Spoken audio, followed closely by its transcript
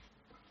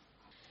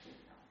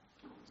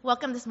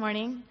Welcome this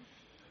morning.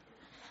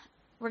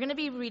 We're going to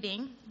be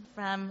reading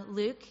from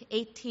Luke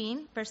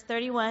 18, verse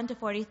 31 to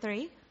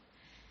 43.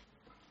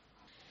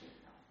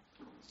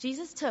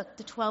 Jesus took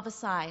the 12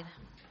 aside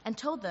and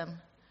told them,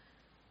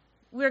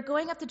 "We are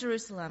going up to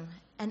Jerusalem,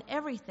 and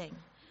everything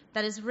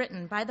that is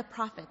written by the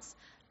prophets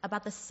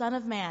about the Son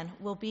of Man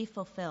will be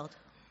fulfilled.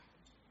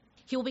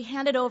 He will be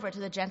handed over to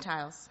the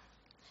Gentiles.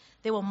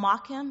 They will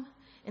mock him,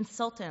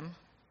 insult him,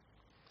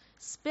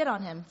 spit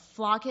on him,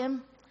 flog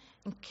him,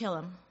 and kill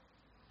him.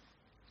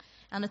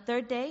 On the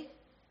third day,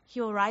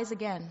 he will rise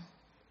again."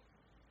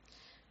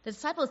 The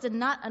disciples did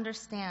not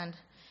understand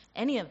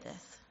any of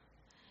this.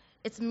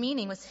 Its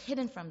meaning was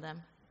hidden from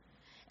them,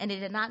 and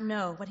they did not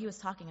know what he was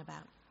talking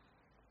about.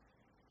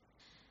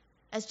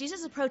 As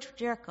Jesus approached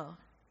Jericho,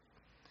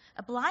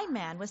 a blind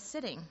man was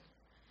sitting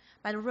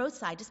by the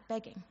roadside just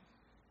begging.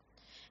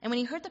 And when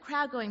he heard the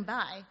crowd going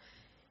by,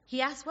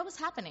 he asked what was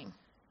happening.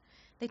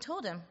 They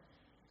told him,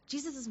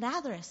 "Jesus of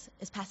Nazareth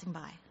is passing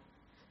by."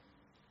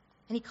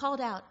 And he called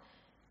out,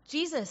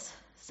 "Jesus,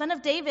 Son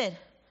of David,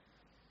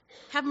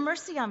 have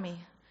mercy on me."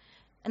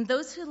 And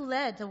those who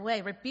led the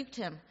way rebuked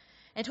him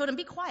and told him,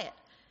 "Be quiet."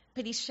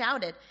 But he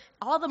shouted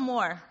all the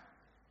more,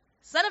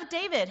 "Son of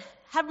David,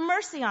 have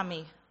mercy on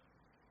me."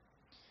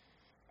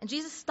 And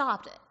Jesus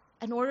stopped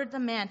and ordered the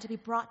man to be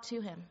brought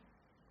to him.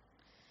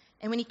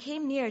 And when he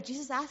came near,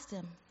 Jesus asked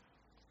him,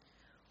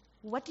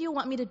 "What do you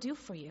want me to do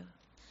for you?"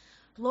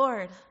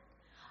 "Lord,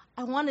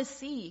 I want to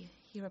see,"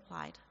 he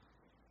replied.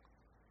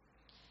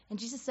 And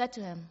Jesus said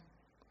to him,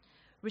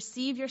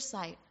 "Receive your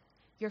sight.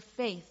 Your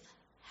faith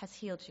has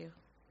healed you."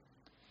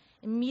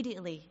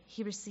 Immediately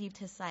he received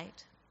his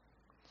sight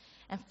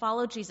and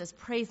followed Jesus,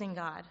 praising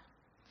God.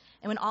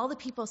 And when all the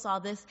people saw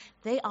this,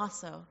 they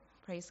also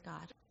praised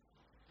God.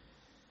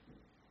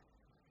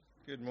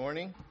 Good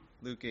morning.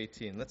 Luke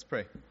 18. Let's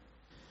pray.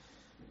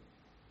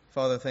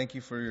 Father, thank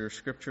you for your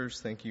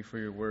scriptures. Thank you for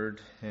your word.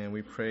 And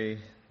we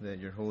pray that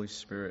your Holy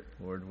Spirit,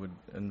 Lord, would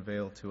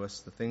unveil to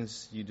us the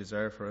things you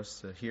desire for us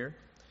to hear.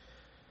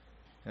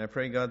 And I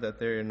pray, God, that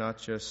they are not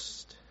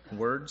just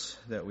words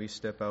that we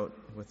step out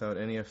without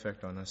any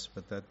effect on us,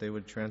 but that they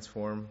would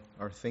transform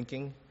our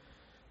thinking,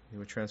 they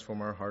would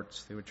transform our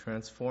hearts, they would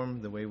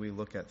transform the way we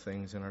look at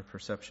things and our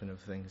perception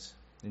of things.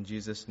 In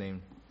Jesus'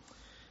 name,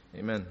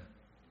 amen.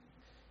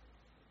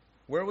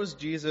 Where was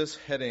Jesus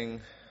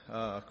heading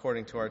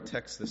according to our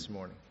text this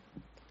morning?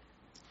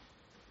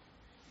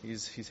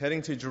 He's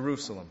heading to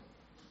Jerusalem.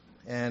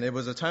 And it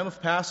was a time of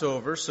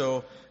Passover,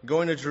 so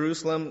going to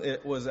Jerusalem,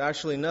 it was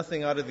actually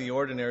nothing out of the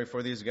ordinary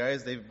for these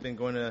guys. They've been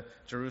going to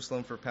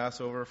Jerusalem for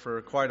Passover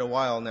for quite a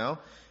while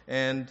now.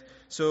 And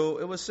so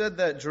it was said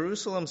that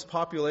Jerusalem's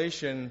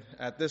population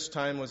at this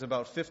time was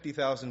about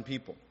 50,000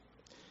 people.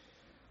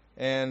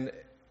 And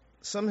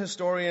some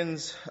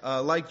historians,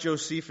 like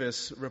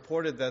Josephus,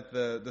 reported that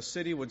the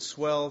city would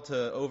swell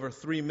to over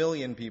 3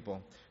 million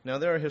people. Now,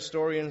 there are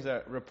historians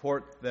that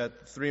report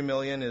that 3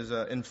 million is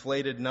an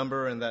inflated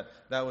number and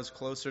that was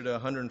closer to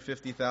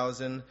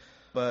 150,000,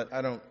 but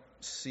I don't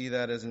see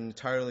that as an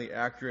entirely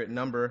accurate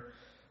number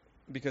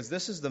because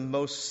this is the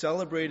most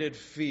celebrated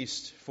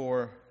feast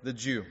for the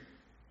Jew.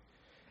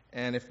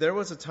 And if there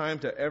was a time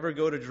to ever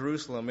go to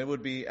Jerusalem, it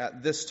would be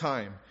at this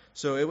time.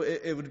 So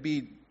it would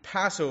be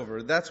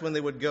Passover. That's when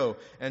they would go.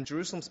 And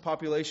Jerusalem's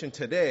population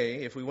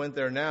today, if we went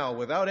there now,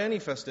 without any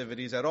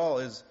festivities at all,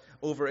 is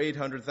over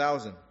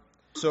 800,000.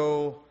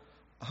 So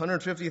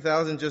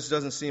 150,000 just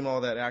doesn't seem all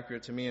that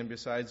accurate to me, and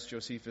besides,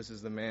 Josephus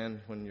is the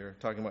man when you're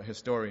talking about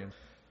historians.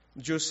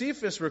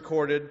 Josephus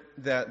recorded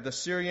that the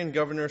Syrian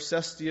governor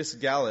Cestius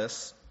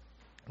Gallus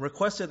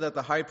requested that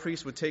the high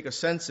priest would take a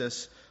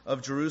census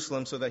of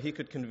Jerusalem so that he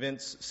could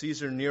convince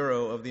Caesar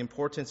Nero of the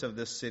importance of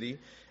this city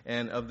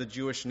and of the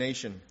Jewish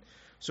nation.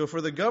 So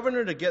for the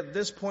governor to get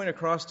this point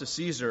across to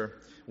Caesar,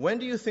 when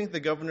do you think the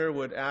governor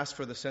would ask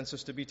for the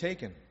census to be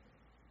taken?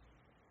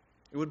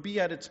 It would be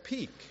at its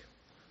peak.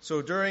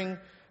 So during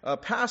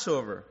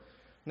Passover.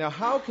 Now,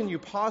 how can you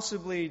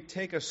possibly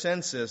take a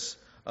census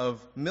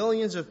of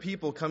millions of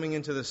people coming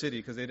into the city?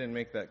 Because they didn't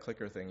make that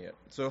clicker thing yet.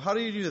 So how do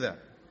you do that?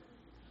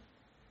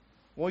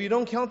 Well, you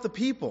don't count the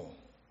people.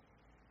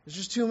 There's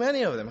just too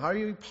many of them. How are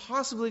you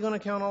possibly going to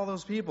count all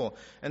those people?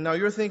 And now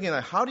you're thinking,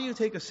 how do you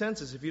take a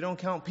census if you don't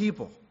count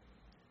people?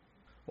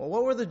 Well,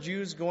 what were the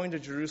Jews going to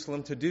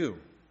Jerusalem to do?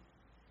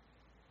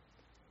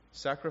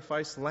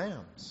 Sacrifice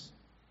lambs.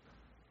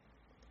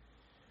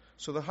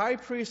 So the high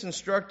priest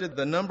instructed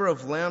the number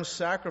of lambs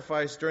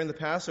sacrificed during the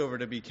Passover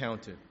to be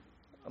counted.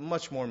 A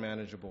much more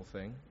manageable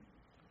thing,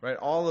 right?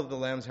 All of the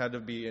lambs had to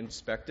be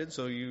inspected.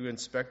 So you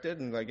inspect it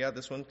and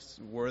this one's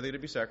worthy to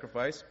be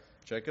sacrificed.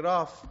 Check it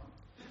off.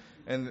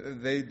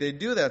 And they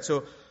do that.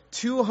 So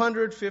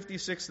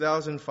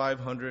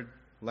 256,500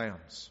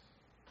 lambs.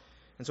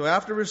 And so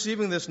after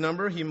receiving this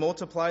number, he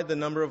multiplied the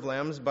number of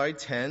lambs by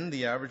 10,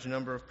 the average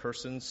number of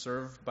persons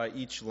served by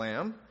each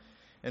lamb.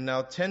 And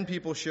now 10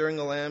 people sharing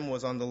a lamb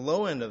was on the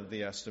low end of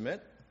the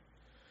estimate.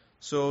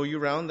 So you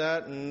round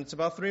that, and it's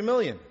about 3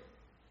 million.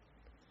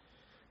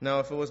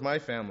 Now, if it was my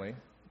family,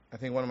 I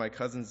think one of my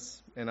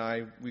cousins and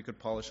I, we could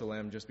polish a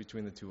lamb just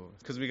between the two of us.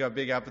 Because we got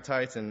big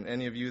appetites, and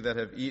any of you that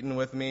have eaten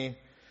with me,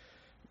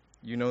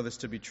 you know this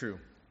to be true,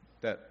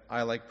 that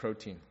I like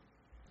protein.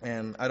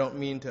 And I don't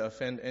mean to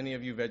offend any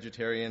of you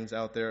vegetarians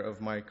out there of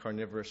my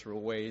carnivorous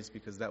ways,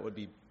 because that would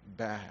be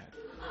bad.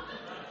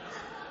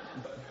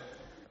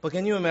 But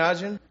can you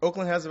imagine?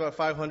 Oakland has about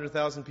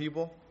 500,000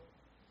 people.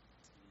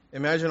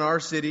 Imagine our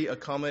city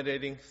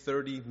accommodating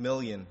 30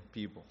 million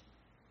people.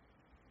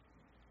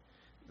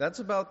 That's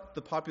about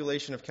the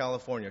population of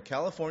California.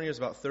 California is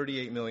about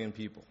 38 million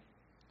people.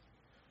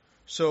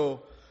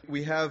 So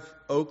we have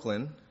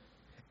Oakland,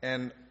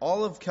 and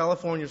all of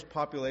California's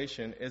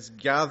population is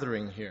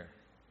gathering here.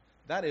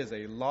 That is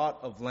a lot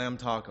of lamb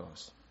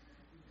tacos,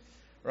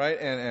 right?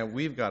 And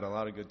we've got a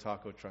lot of good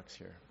taco trucks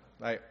here.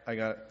 I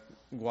got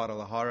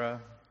Guadalajara,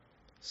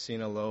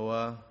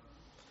 Sinaloa,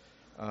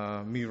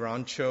 Mi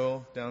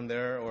Rancho down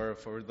there, or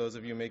for those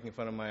of you making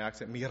fun of my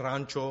accent, Mi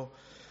Rancho,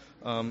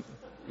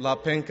 La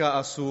Penca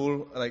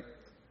Azul. Like,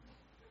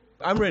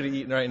 I'm ready to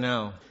eat right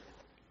now.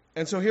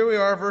 And so here we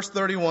are, verse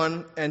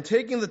 31. And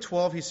taking the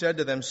 12, he said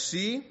to them,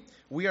 "See,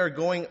 we are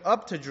going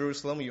up to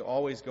Jerusalem." You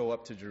always go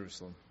up to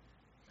Jerusalem.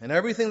 "And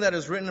everything that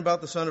is written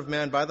about the Son of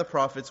Man by the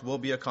prophets will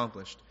be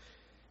accomplished.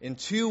 In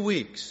 2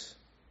 weeks,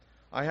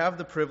 I have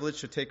the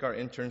privilege to take our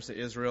interns to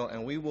Israel,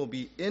 and we will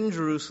be in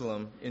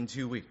Jerusalem in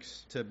 2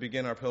 weeks to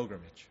begin our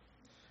pilgrimage."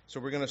 So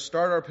we're going to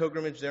start our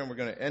pilgrimage there, and we're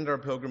going to end our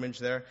pilgrimage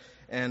there.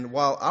 And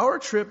while our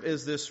trip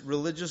is this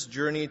religious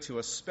journey to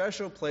a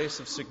special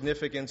place of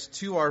significance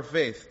to our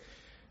faith,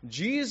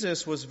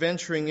 Jesus was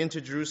venturing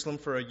into Jerusalem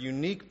for a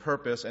unique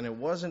purpose, and it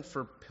wasn't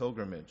for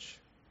pilgrimage.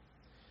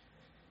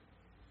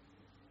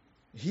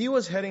 He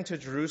was heading to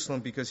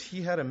Jerusalem because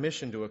he had a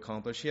mission to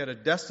accomplish. He had a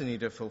destiny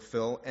to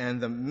fulfill, and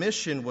the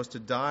mission was to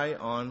die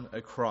on a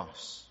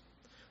cross,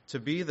 to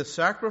be the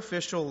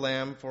sacrificial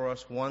lamb for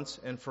us once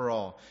and for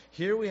all.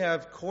 Here we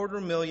have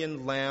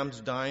 250,000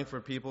 lambs dying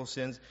for people's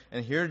sins,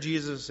 and here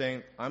Jesus is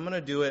saying, I'm going to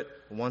do it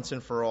once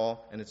and for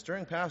all, and it's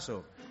during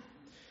Passover.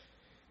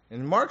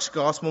 In Mark's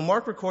Gospel,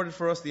 Mark recorded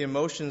for us the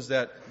emotions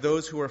that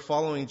those who were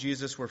following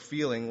Jesus were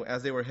feeling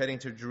as they were heading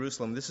to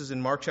Jerusalem. This is in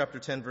Mark chapter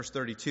 10, verse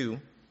 32.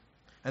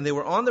 "And they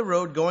were on the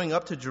road going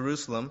up to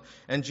Jerusalem,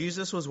 and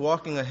Jesus was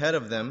walking ahead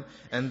of them,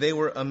 and they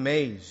were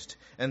amazed.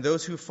 And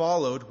those who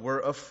followed were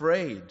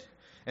afraid.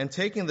 And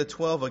taking the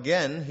 12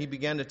 again, he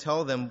began to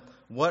tell them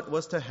what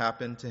was to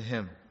happen to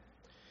him."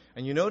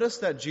 And you notice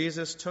that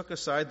Jesus took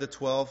aside the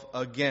 12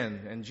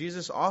 again. And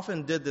Jesus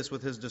often did this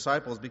with his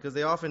disciples because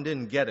they often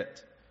didn't get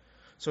it.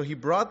 So he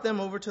brought them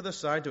over to the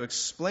side to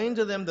explain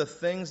to them the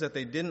things that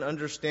they didn't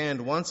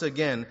understand once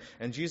again.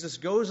 And Jesus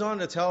goes on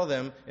to tell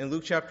them in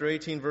Luke chapter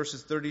 18,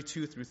 verses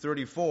 32 through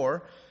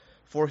 34,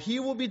 "For he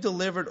will be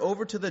delivered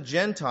over to the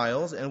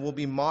Gentiles and will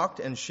be mocked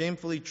and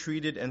shamefully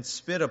treated and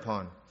spit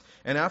upon.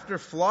 And after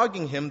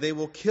flogging him, they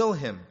will kill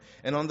him.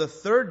 And on the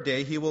third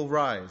day he will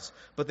rise."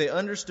 But they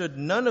understood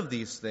none of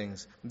these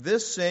things.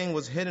 This saying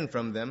was hidden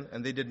from them,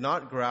 and they did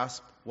not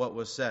grasp what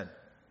was said.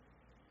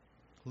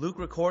 Luke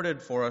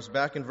recorded for us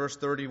back in verse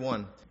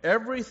 31,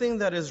 "Everything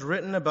that is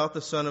written about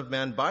the Son of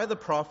Man by the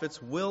prophets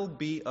will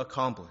be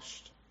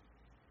accomplished."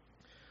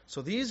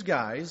 So these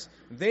guys,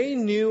 they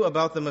knew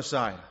about the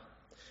Messiah.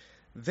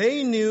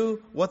 They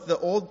knew what the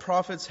old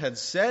prophets had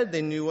said.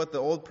 They knew what the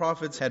old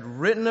prophets had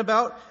written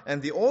about.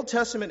 And the Old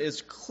Testament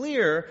is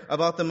clear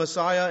about the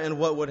Messiah and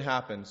what would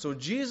happen. So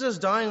Jesus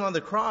dying on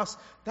the cross,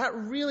 that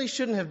really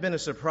shouldn't have been a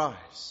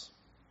surprise.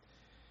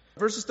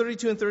 Verses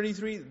 32 and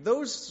 33,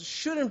 those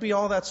shouldn't be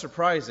all that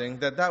surprising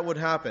that would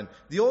happen.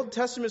 The Old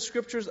Testament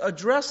scriptures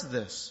address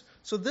this.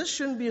 So this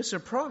shouldn't be a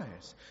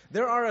surprise.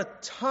 There are a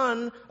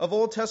ton of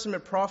Old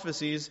Testament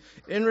prophecies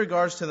in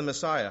regards to the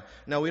Messiah.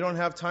 Now, we don't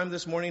have time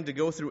this morning to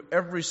go through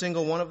every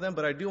single one of them,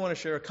 but I do want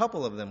to share a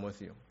couple of them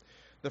with you.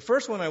 The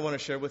first one I want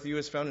to share with you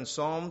is found in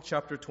Psalm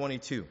chapter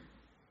 22.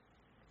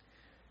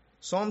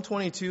 Psalm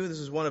 22, this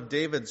is one of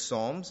David's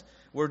psalms,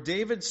 where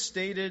David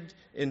stated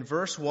in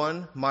verse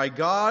 1, my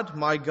God,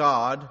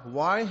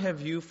 why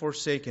have you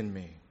forsaken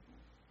me?"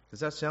 Does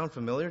that sound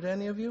familiar to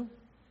any of you?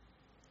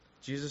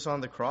 Jesus on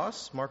the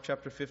cross, Mark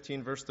chapter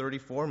 15, verse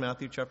 34,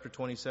 Matthew chapter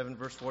 27,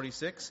 verse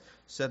 46,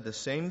 said the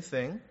same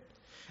thing.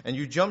 And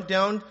you jump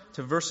down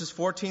to verses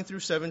 14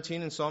 through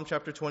 17 in Psalm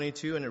chapter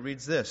 22, and it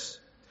reads this,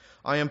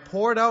 "I am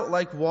poured out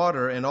like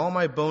water, and all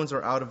my bones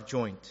are out of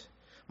joint.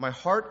 My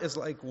heart is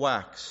like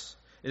wax.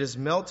 It is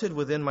melted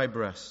within my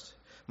breast.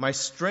 My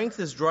strength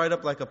is dried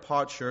up like a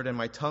potsherd, and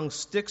my tongue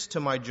sticks to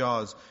my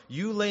jaws.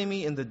 You lay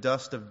me in the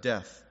dust of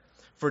death.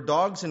 For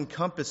dogs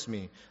encompass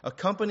me. A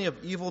company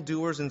of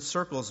evildoers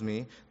encircles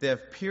me. They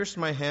have pierced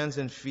my hands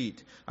and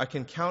feet. I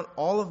can count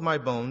all of my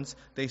bones.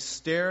 They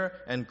stare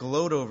and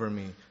gloat over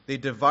me. They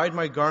divide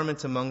my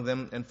garments among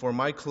them, and for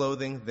my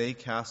clothing they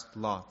cast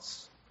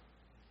lots."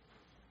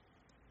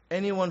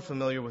 Anyone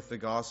familiar with the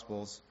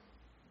Gospels?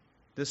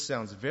 This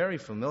sounds very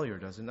familiar,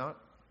 does it not?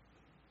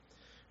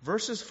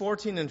 Verses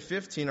 14 and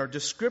 15 are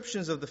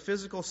descriptions of the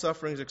physical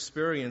sufferings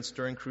experienced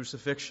during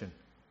crucifixion.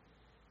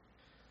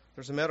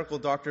 There's a medical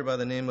doctor by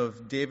the name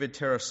of David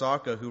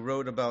Terasaka who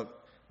wrote about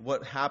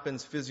what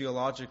happens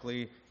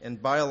physiologically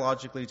and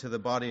biologically to the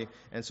body.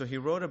 And so he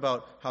wrote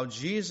about how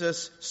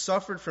Jesus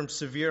suffered from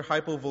severe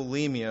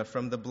hypovolemia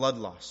from the blood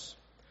loss.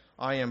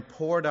 I am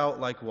poured out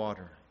like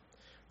water.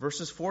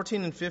 Verses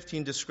 14 and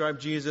 15 describe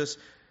Jesus'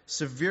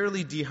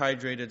 severely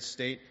dehydrated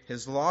state,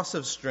 his loss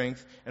of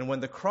strength, and when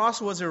the cross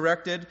was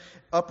erected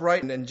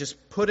upright and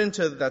just put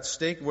into that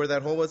stake where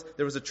that hole was,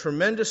 there was a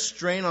tremendous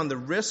strain on the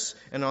wrists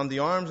and on the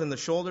arms and the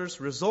shoulders,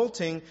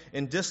 resulting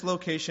in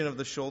dislocation of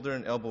the shoulder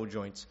and elbow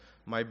joints.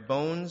 My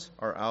bones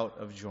are out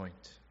of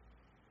joint.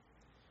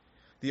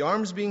 The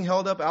arms being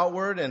held up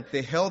outward, and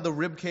they held the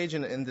rib cage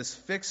in this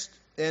fixed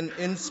and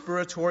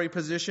inspiratory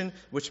position,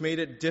 which made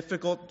it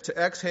difficult to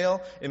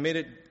exhale. It made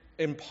it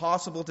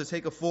impossible to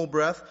take a full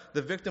breath.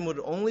 The victim would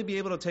only be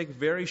able to take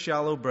very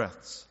shallow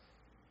breaths.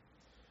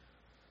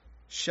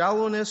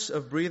 Shallowness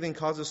of breathing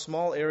causes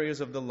small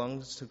areas of the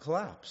lungs to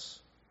collapse.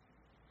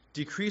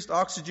 Decreased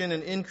oxygen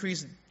and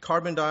increased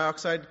carbon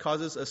dioxide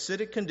causes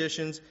acidic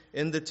conditions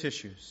in the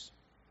tissues.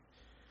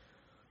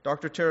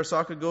 Dr.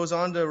 Terasaka goes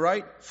on to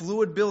write,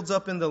 fluid builds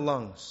up in the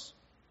lungs.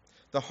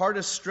 The heart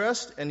is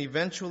stressed and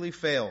eventually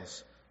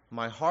fails.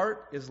 My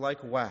heart is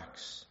like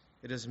wax.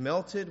 It is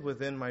melted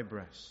within my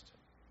breast.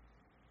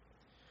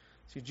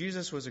 See,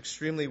 Jesus was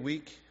extremely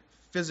weak,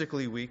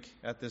 physically weak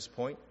at this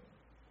point.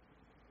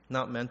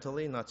 Not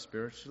mentally, not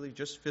spiritually,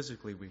 just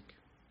physically weak.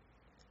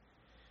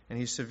 And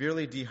he's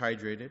severely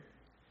dehydrated.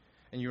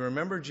 And you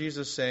remember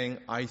Jesus saying,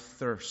 I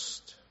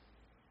thirst.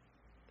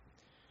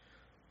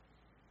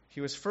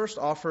 He was first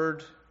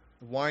offered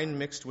wine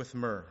mixed with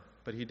myrrh,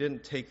 but he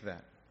didn't take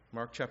that.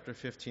 Mark chapter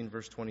 15,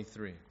 verse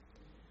 23.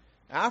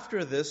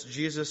 After this,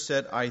 Jesus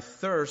said, I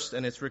thirst,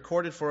 and it's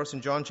recorded for us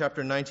in John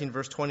chapter 19,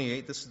 verse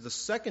 28. This is the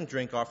second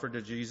drink offered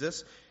to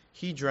Jesus.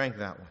 He drank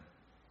that one.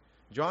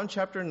 John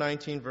chapter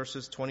 19,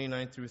 verses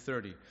 29 through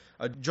 30.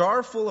 A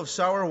jar full of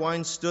sour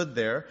wine stood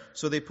there,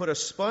 so they put a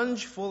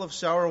sponge full of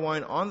sour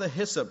wine on the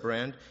hyssop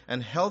brand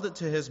and held it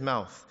to his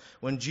mouth.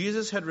 When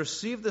Jesus had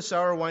received the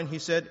sour wine, he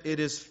said,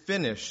 it is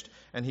finished.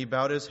 And he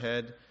bowed his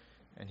head,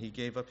 and he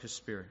gave up his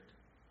spirit.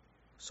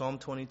 Psalm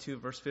 22,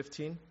 verse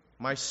 15.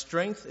 My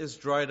strength is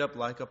dried up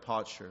like a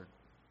potsherd,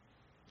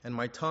 and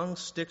my tongue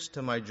sticks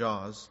to my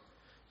jaws.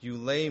 You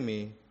lay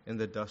me in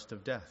the dust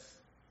of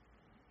death.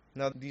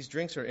 Now, these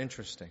drinks are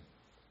interesting.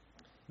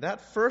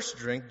 That first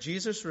drink,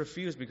 Jesus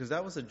refused because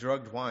that was a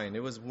drugged wine.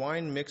 It was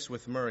wine mixed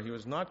with myrrh. He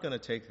was not going to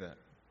take that.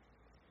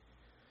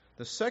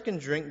 The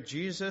second drink,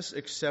 Jesus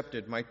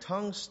accepted. My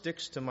tongue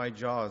sticks to my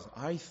jaws.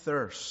 I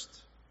thirst.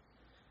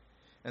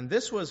 And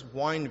this was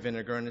wine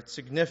vinegar, and it's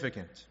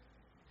significant.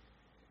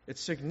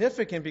 It's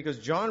significant because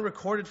John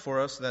recorded for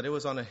us that it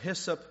was on a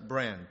hyssop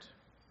brand.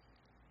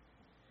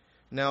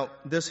 Now,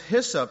 this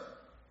hyssop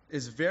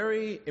is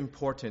very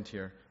important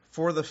here.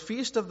 For the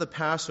feast of the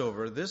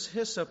Passover, this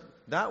hyssop,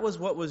 that was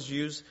what was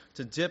used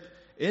to dip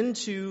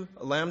into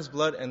lamb's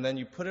blood, and then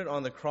you put it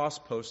on the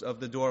crosspost of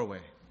the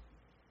doorway.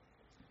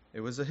 It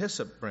was a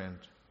hyssop brand.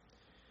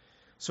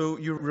 So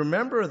you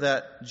remember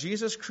that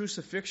Jesus'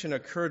 crucifixion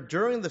occurred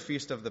during the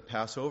feast of the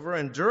Passover,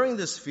 and during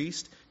this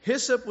feast,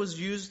 hyssop was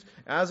used,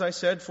 as I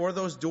said, for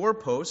those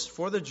doorposts,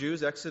 for the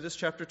Jews, Exodus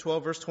chapter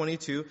 12, verse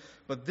 22.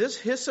 But this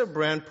hyssop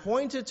brand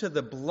pointed to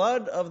the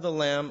blood of the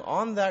Lamb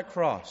on that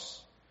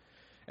cross,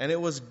 and it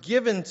was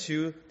given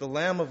to the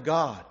Lamb of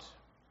God.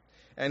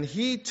 And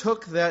he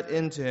took that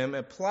into him,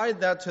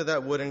 applied that to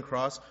that wooden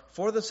cross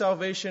for the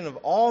salvation of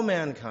all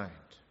mankind.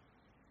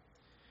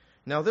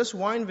 Now this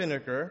wine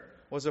vinegar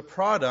was a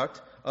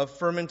product of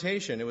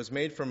fermentation. It was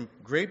made from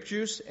grape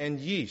juice and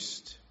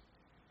yeast.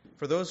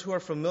 For those who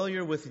are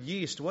familiar with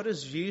yeast, what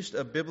is yeast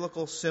a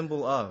biblical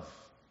symbol of?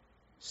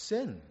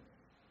 Sin.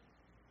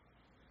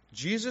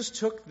 Jesus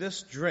took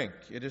this drink.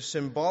 It is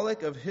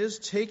symbolic of his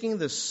taking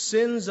the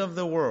sins of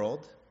the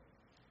world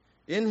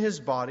in his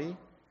body,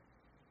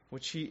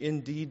 which he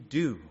indeed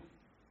do.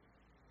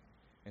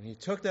 And he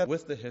took that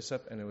with the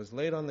hyssop, and it was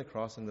laid on the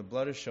cross, and the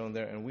blood is shown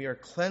there, and we are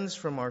cleansed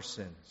from our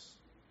sins.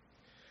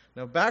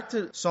 Now back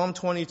to Psalm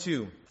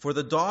 22. For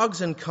the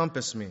dogs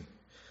encompass me.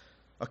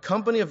 A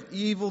company of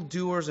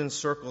evildoers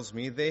encircles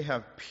me. They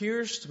have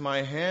pierced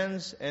my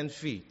hands and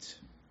feet.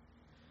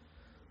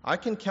 I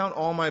can count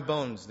all my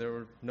bones. There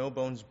were no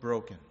bones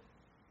broken.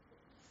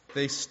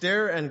 They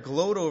stare and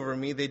gloat over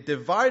me. They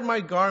divide my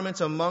garments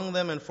among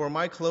them, and for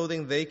my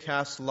clothing they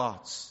cast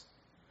lots.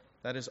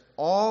 That is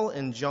all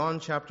in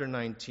John chapter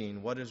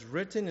 19. What is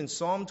written in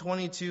Psalm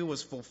 22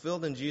 was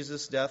fulfilled in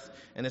Jesus' death,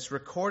 and it's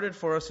recorded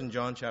for us in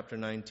John chapter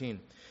 19.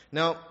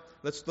 Now,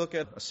 let's look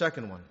at a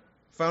second one.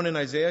 Found in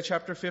Isaiah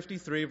chapter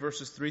 53,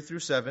 verses 3 through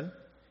 7.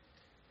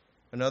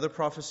 Another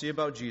prophecy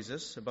about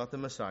Jesus, about the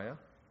Messiah.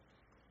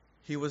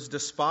 He was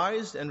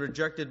despised and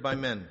rejected by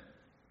men,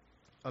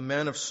 a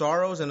man of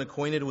sorrows and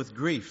acquainted with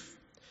grief.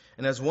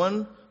 And as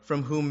one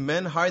from whom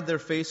men hide their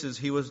faces,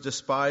 he was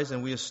despised,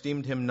 and we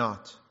esteemed him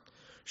not.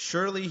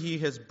 Surely he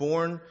has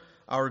borne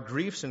our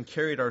griefs and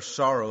carried our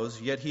sorrows,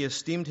 yet he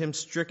esteemed him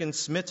stricken,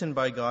 smitten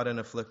by God, and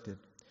afflicted.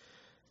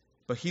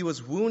 But he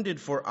was wounded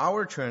for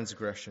our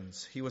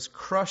transgressions. He was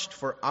crushed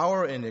for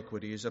our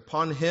iniquities.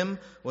 Upon him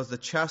was the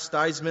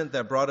chastisement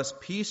that brought us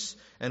peace,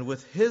 and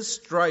with his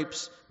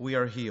stripes we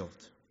are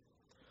healed.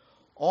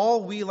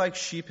 All we like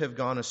sheep have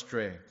gone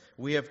astray.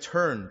 We have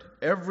turned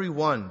every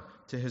one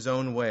to his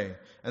own way,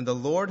 and the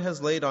Lord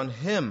has laid on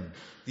him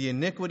the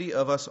iniquity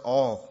of us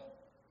all.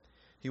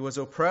 He was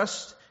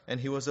oppressed and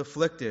he was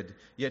afflicted,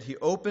 yet he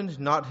opened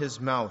not his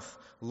mouth.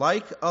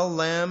 Like a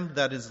lamb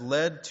that is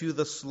led to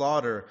the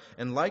slaughter,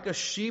 and like a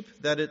sheep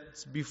that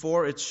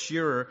before its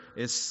shearer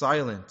is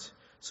silent,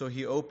 so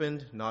he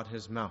opened not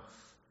his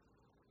mouth.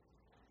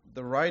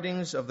 The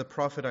writings of the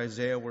prophet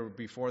Isaiah were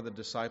before the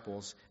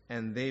disciples,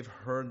 and they've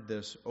heard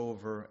this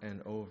over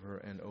and over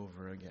and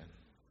over again.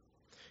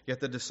 Yet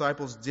the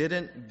disciples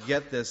didn't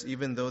get this,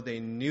 even though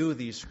they knew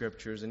these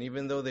scriptures, and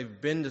even though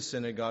they've been to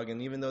synagogue,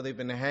 and even though they've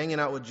been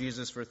hanging out with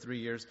Jesus for 3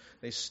 years,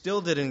 they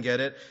still didn't get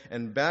it.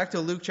 And back to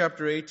Luke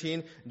chapter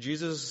 18,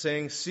 Jesus is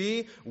saying,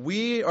 see,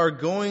 we are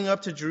going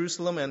up to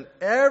Jerusalem, and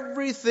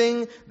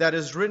everything that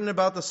is written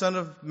about the Son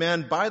of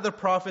Man by the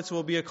prophets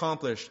will be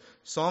accomplished.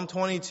 Psalm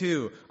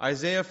 22,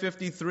 Isaiah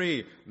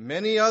 53,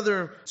 many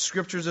other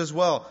scriptures as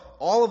well.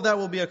 All of that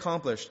will be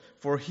accomplished.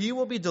 For he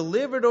will be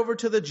delivered over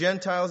to the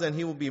Gentiles, and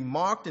he will be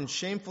mocked and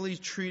shamefully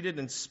treated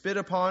and spit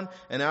upon.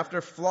 And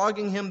after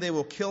flogging him, they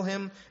will kill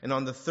him. And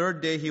on the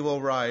third day he will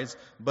rise.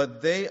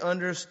 But they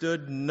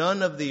understood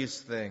none of these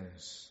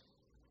things.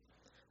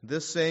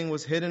 This saying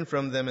was hidden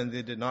from them, and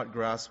they did not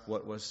grasp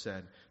what was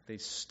said. They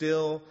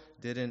still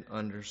didn't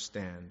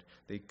understand.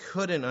 They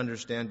couldn't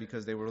understand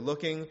because they were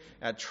looking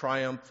at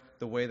triumph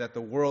the way that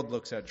the world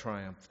looks at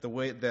triumph, the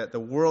way that the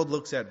world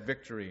looks at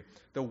victory.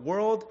 The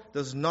world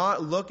does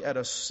not look at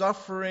a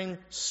suffering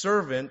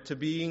servant to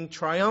being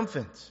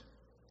triumphant,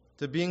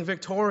 to being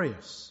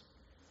victorious.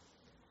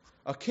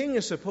 A king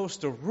is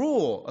supposed to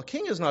rule. A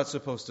king is not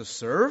supposed to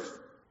serve.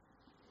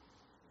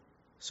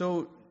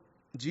 So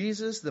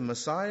Jesus, the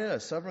Messiah, a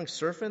suffering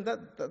servant,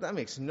 that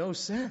makes no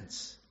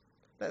sense.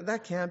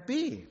 That can't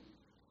be.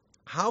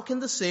 How can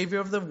the Savior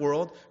of the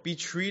world be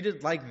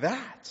treated like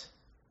that?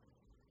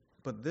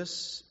 But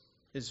this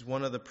is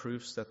one of the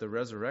proofs that the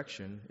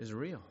resurrection is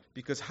real.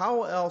 Because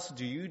how else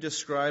do you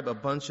describe a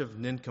bunch of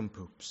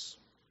nincompoops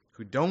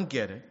who don't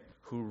get it,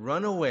 who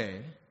run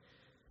away,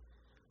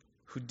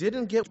 who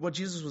didn't get what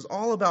Jesus was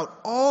all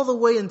about all the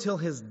way until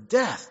his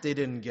death? They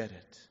didn't get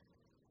it.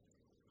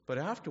 But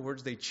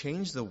afterwards they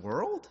changed the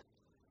world?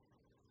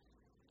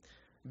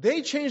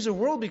 They changed the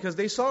world because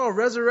they saw a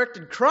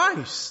resurrected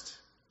Christ.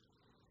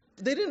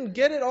 They didn't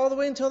get it all the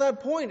way until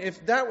that point.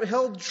 If that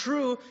held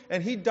true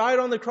and he died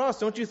on the cross,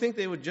 don't you think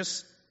they would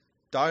just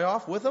die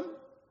off with him?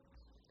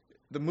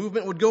 The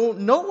movement would go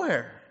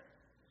nowhere.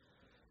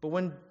 But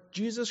when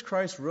Jesus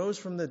Christ rose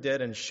from the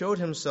dead and showed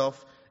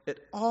himself, it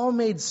all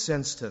made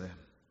sense to them.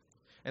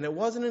 And it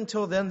wasn't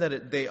until then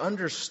that they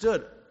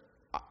understood,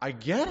 I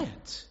get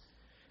it.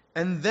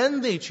 And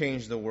then they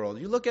changed the world.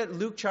 You look at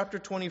Luke chapter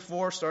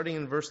 24, starting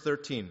in verse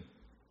 13.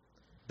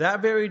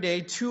 That very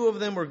day, 2 of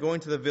them were going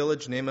to the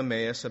village named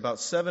Emmaus, about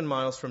 7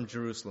 miles from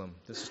Jerusalem.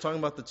 This is talking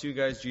about the 2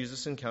 guys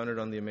Jesus encountered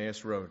on the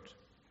Emmaus Road.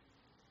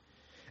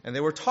 And they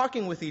were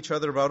talking with each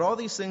other about all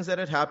these things that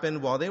had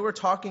happened. While they were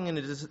talking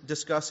and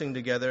discussing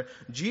together,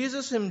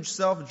 Jesus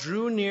himself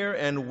drew near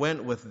and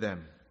went with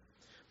them.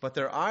 But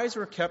their eyes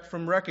were kept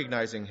from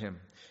recognizing him.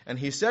 And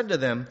he said to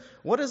them,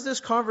 what is this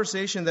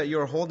conversation that you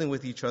are holding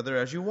with each other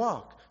as you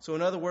walk? So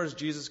in other words,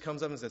 Jesus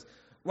comes up and says,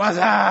 what's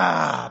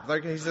up?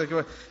 He's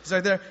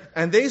like there.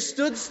 And they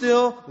stood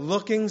still,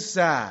 looking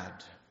sad.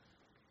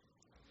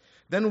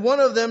 Then one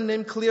of them,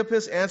 named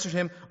Cleopas, answered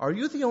him, are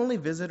you the only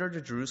visitor to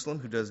Jerusalem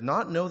who does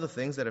not know the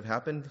things that have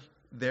happened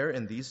there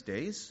in these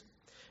days?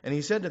 And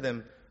he said to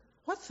them,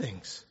 what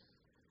things?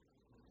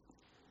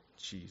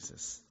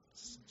 Jesus,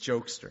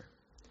 jokester.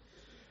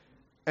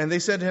 And they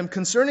said to him,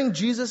 concerning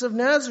Jesus of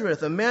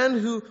Nazareth, a man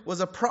who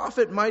was a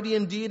prophet, mighty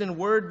in deed and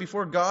word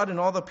before God and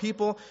all the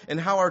people, and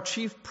how our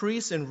chief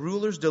priests and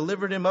rulers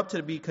delivered him up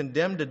to be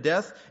condemned to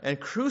death and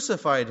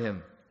crucified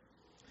him.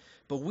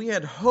 But we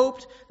had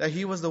hoped that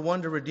he was the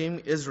one to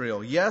redeem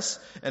Israel. Yes,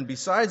 and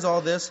besides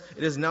all this,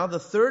 it is now the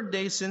 3rd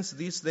day since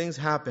these things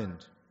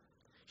happened.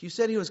 He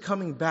said he was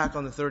coming back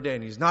on the 3rd day,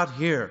 and he's not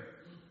here.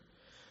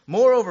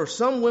 Moreover,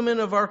 some women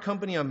of our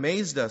company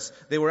amazed us.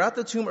 They were at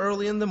the tomb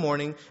early in the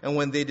morning, and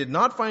when they did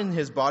not find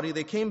his body,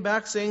 they came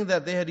back saying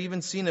that they had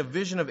even seen a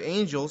vision of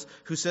angels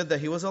who said that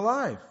he was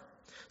alive.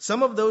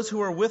 Some of those who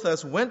were with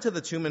us went to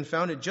the tomb and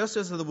found it just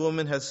as the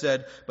woman had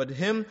said, but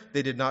him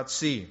they did not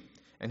see.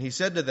 And he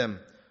said to them,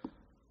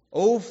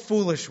 O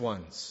foolish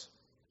ones,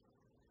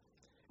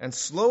 and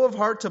slow of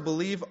heart to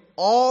believe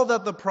all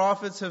that the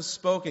prophets have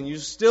spoken. You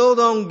still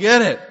don't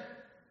get it.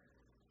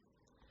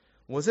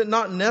 Was it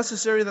not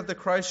necessary that the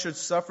Christ should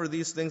suffer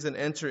these things and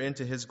enter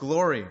into his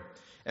glory?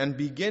 And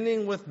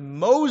beginning with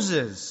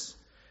Moses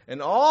and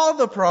all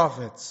the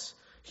prophets,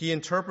 he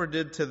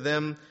interpreted to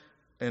them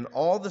in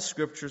all the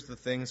scriptures the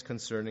things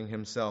concerning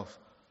himself.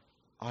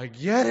 I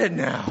get it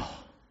now.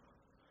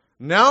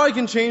 Now I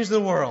can change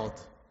the world.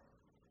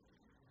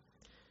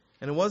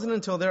 And it wasn't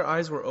until their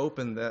eyes were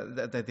opened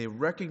that they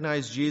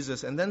recognized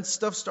Jesus, and then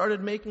stuff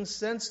started making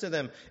sense to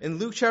them. In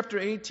Luke chapter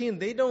 18,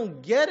 they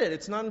don't get it.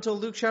 It's not until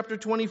Luke chapter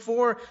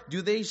 24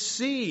 do they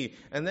see.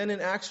 And then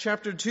in Acts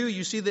chapter 2,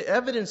 you see the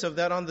evidence of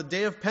that on the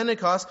day of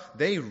Pentecost.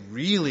 They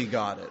really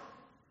got it.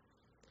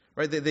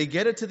 Right? They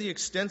get it to the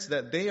extent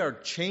that they are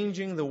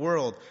changing the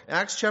world.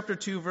 Acts chapter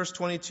 2, verse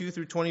 22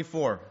 through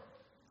 24.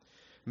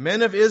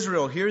 Men of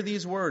Israel, hear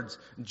these words.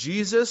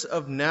 Jesus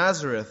of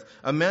Nazareth,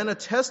 a man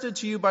attested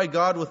to you by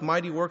God with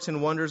mighty works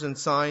and wonders and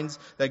signs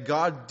that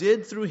God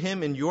did through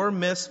him in your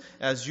midst,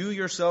 as you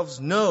yourselves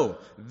know.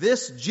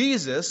 This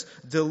Jesus,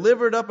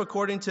 delivered up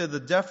according to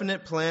the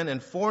definite plan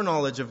and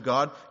foreknowledge of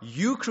God,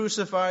 you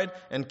crucified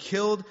and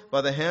killed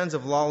by the hands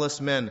of lawless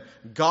men.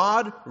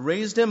 God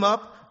raised him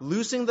up,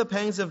 loosing the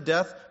pangs of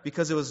death,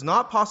 because it was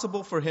not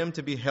possible for him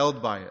to be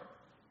held by it.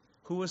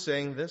 Who was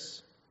saying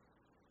this?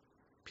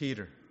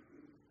 Peter.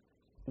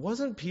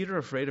 Wasn't Peter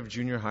afraid of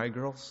junior high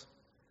girls?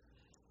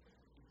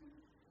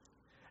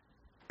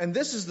 And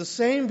this is the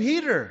same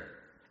Peter.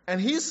 And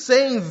he's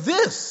saying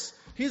this.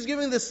 He's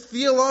giving this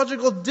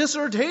theological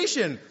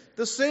dissertation.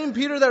 The same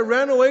Peter that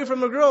ran away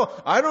from a girl.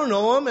 I don't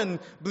know him, and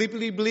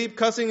bleepity bleep,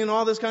 cussing and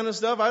all this kind of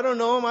stuff. I don't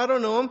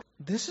know him.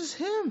 This is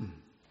him.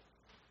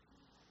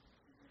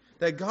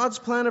 That God's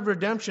plan of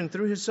redemption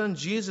through his son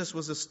Jesus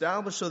was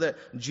established so that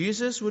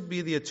Jesus would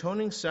be the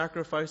atoning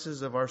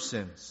sacrifices of our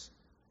sins.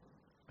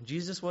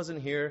 Jesus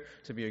wasn't here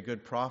to be a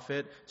good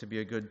prophet, to be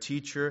a good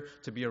teacher,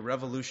 to be a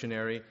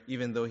revolutionary,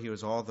 even though he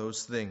was all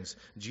those things.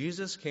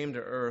 Jesus came to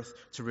earth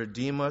to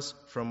redeem us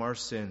from our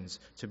sins,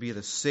 to be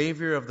the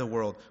Savior of the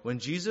world. When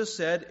Jesus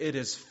said, "It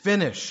is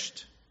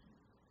finished,"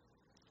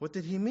 what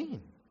did he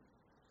mean?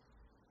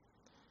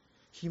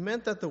 He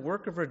meant that the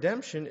work of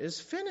redemption is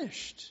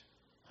finished.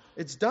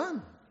 It's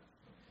done.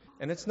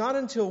 And it's not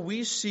until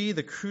we see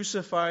the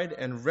crucified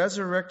and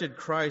resurrected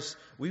Christ,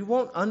 we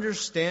won't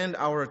understand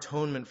our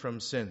atonement from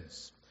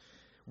sins.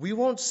 We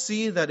won't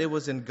see that it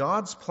was in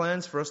God's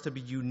plans for us to be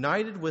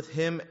united with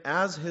him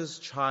as his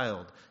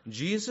child.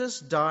 Jesus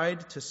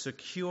died to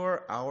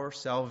secure our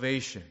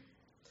salvation,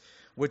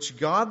 which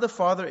God the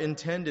Father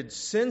intended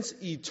since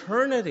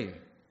eternity.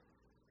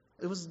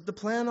 It was the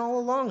plan all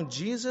along.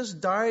 Jesus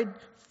died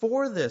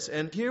for this.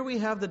 And here we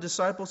have the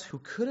disciples who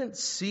couldn't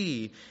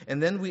see,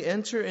 and then we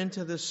enter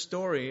into this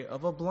story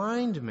of a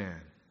blind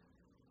man.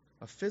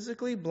 A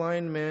physically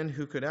blind man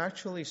who could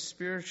actually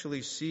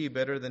spiritually see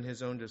better than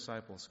his own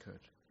disciples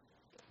could.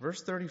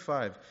 Verse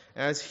 35,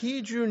 as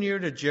he drew near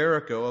to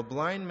Jericho, a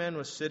blind man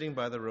was sitting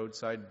by the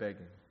roadside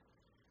begging.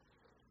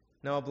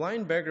 Now, a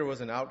blind beggar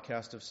was an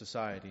outcast of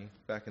society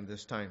back in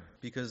this time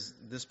because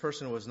this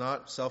person was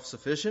not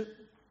self-sufficient.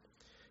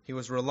 He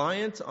was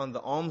reliant on the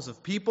alms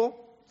of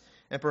people.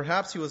 And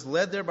perhaps he was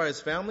led there by his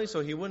family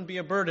so he wouldn't be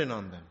a burden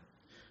on them.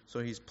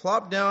 So he's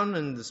plopped down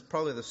in this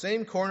probably the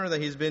same corner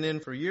that he's been in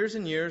for years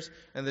and years.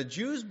 And the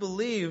Jews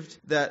believed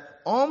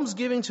that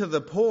almsgiving to the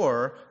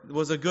poor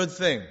was a good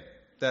thing.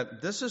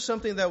 That this is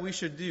something that we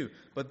should do.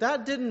 But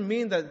that didn't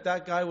mean that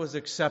that guy was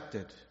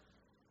accepted.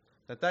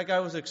 That guy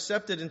was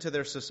accepted into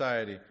their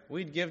society.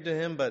 We'd give to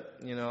him,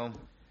 but,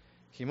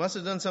 he must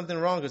have done something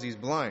wrong because he's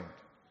blind.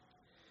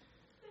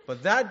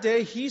 But that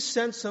day he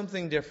sensed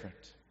something different.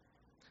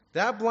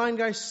 That blind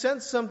guy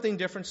sensed something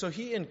different, so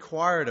he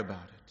inquired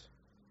about it.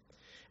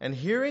 And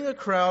hearing a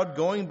crowd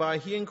going by,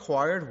 he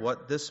inquired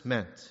what this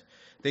meant.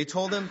 They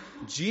told him,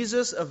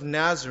 Jesus of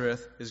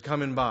Nazareth is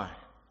coming by.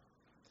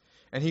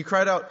 And he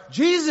cried out,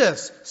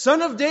 Jesus,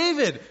 Son of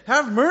David,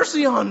 have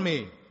mercy on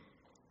me.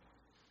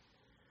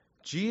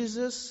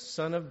 Jesus,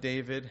 Son of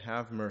David,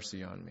 have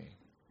mercy on me.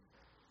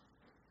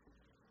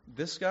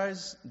 This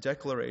guy's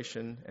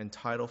declaration and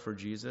title for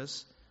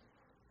Jesus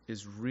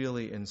is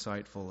really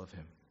insightful of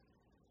him.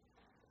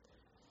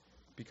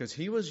 Because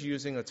he was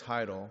using a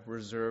title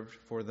reserved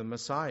for the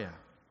Messiah.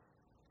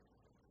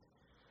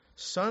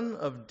 Son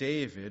of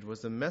David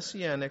was the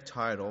messianic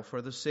title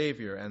for the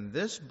Savior, and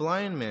this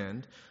blind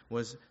man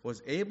was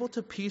able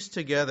to piece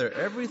together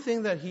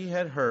everything that he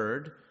had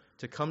heard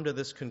to come to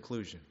this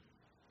conclusion.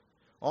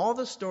 All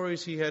the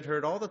stories he had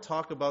heard, all the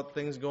talk about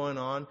things going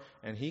on,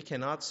 and he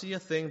cannot see a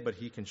thing, but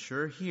he can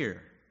sure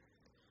hear.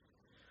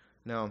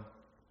 Now,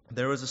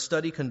 there was a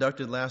study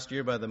conducted last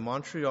year by the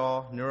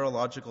Montreal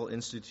Neurological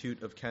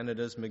Institute of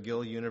Canada's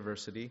McGill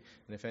University.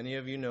 And if any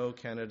of you know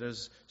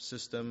Canada's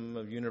system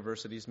of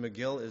universities,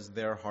 McGill is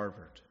their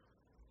Harvard.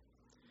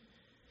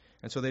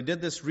 And so they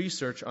did this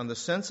research on the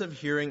sense of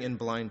hearing in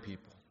blind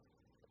people.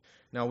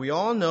 Now, we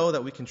all know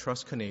that we can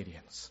trust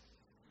Canadians.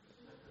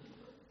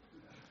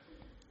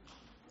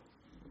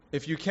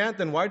 If you can't,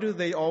 then why do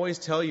they always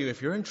tell you,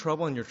 if you're in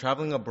trouble and you're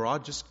traveling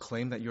abroad, just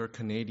claim that you're a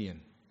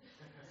Canadian?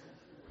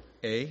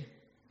 I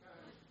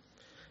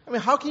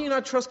mean, how can you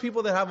not trust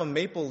people that have a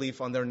maple leaf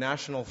on their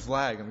national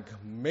flag? I mean,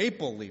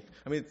 maple leaf.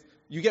 I mean,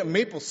 you get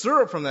maple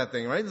syrup from that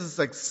thing, right? This is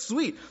like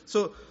sweet.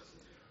 So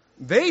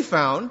they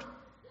found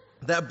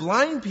that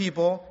blind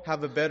people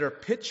have a better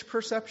pitch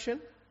perception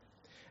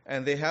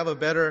and they have a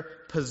better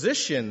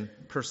position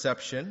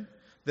perception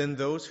than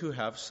those who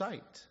have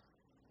sight.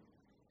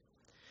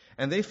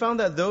 And they found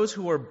that those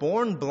who were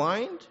born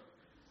blind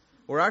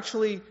were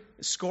actually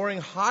scoring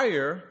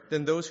higher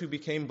than those who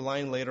became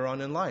blind later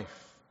on in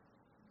life.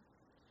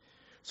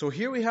 So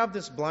here we have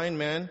this blind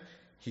man.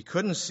 He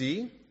couldn't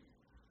see,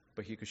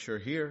 but he could sure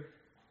hear.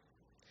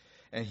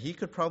 And he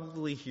could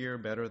probably hear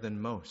better than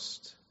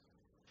most.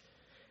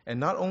 And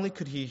not only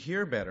could he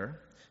hear better,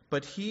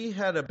 but he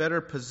had a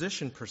better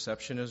position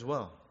perception as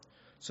well.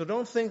 So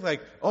don't think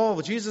like,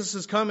 oh, Jesus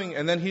is coming,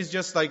 and then he's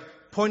just like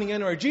pointing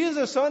inward,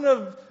 Jesus, son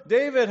of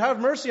David, have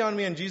mercy on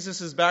me, and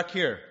Jesus is back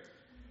here.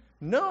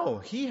 No,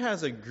 he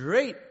has a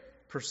great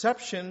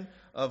perception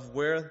of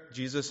where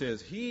Jesus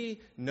is. He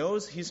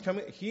knows he's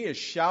coming. He is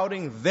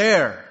shouting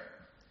there.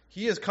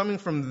 He is coming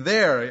from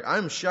there.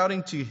 I'm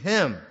shouting to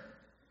him.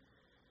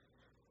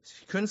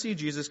 He couldn't see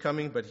Jesus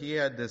coming, but he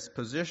had this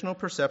positional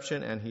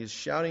perception, and he's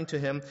shouting to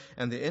him.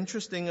 And the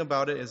interesting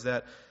about it is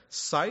that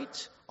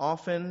sight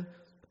often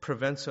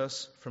prevents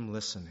us from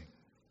listening.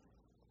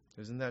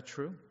 Isn't that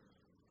true?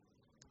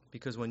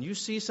 Because when you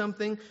see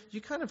something,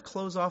 you kind of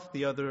close off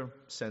the other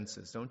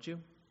senses, don't you?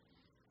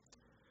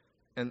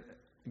 And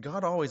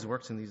God always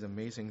works in these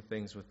amazing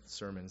things with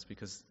sermons,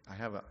 because I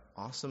have an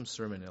awesome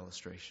sermon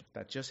illustration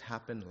that just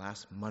happened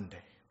last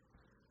Monday.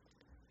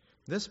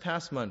 This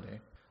past Monday,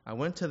 I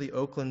went to the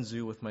Oakland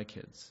Zoo with my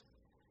kids,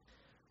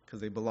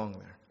 because they belong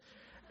there.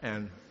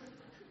 And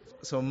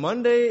so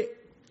Monday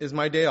is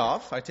my day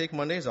off. I take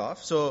Mondays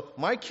off. So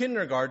my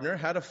kindergartner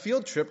had a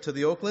field trip to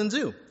the Oakland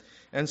Zoo.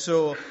 And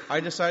so I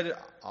decided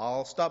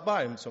I'll stop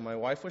by. So my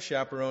wife was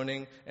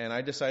chaperoning, and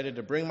I decided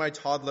to bring my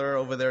toddler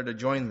over there to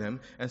join them.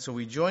 And so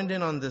we joined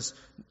in on this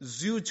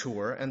zoo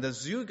tour, and the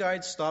zoo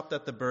guide stopped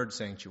at the bird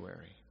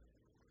sanctuary.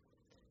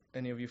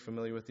 Any of you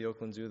familiar with the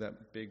Oakland Zoo,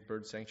 that big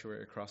bird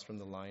sanctuary across from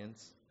the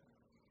lions?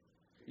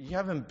 You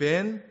haven't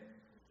been?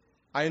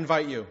 I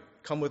invite you.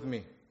 Come with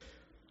me.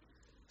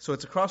 So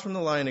it's across from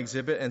the lion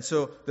exhibit. And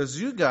so the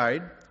zoo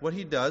guide, what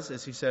he does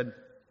is he said,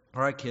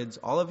 all right, kids,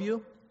 all of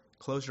you,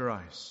 close your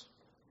eyes.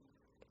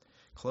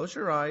 Close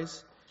your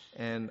eyes,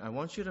 and I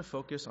want you to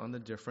focus on the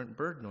different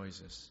bird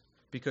noises.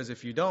 Because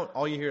if you don't,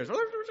 all you hear is...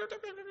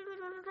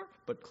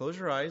 But close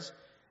your eyes,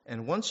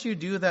 and once you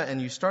do that and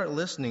you start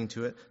listening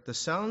to it, the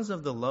sounds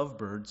of the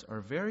lovebirds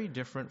are very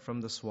different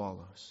from the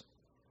swallows.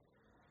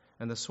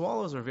 And the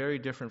swallows are very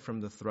different from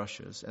the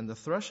thrushes. And the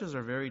thrushes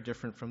are very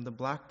different from the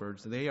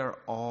blackbirds. They are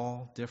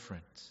all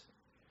different.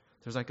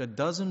 There's like a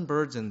dozen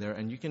birds in there,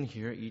 and you can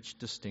hear each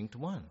distinct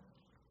one.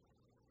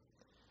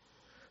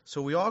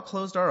 So we all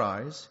closed our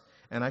eyes,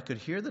 and I could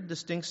hear the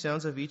distinct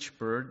sounds of each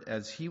bird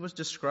as he was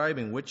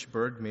describing which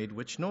bird made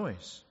which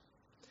noise.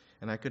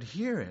 And I could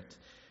hear it.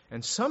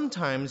 And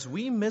sometimes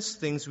we miss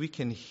things we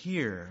can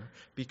hear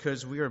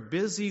because we are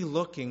busy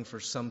looking for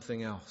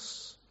something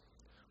else.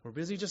 We're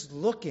busy just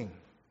looking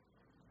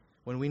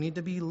when we need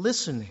to be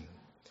listening.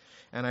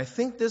 And I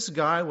think this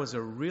guy was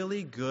a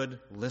really good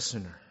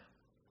listener.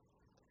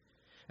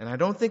 And I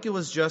don't think it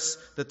was just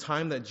the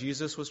time that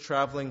Jesus was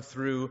traveling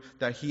through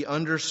that he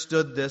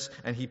understood this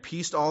and he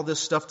pieced all this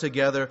stuff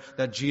together,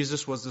 that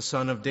Jesus was the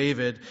son of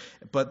David,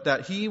 but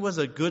that he was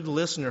a good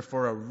listener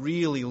for a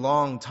really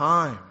long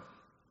time.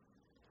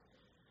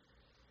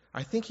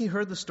 I think he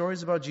heard the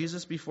stories about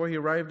Jesus before he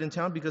arrived in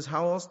town, because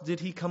how else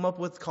did he come up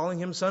with calling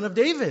him son of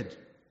David?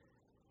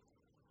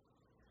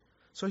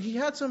 So he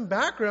had some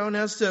background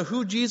as to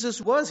who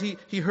Jesus was.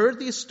 He heard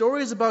these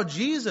stories about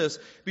Jesus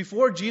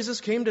before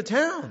Jesus came to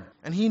town.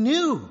 And he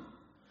knew.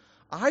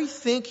 I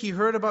think he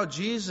heard about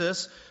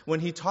Jesus when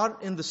he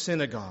taught in the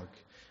synagogue.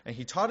 And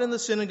he taught in the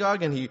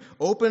synagogue, and he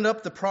opened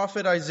up the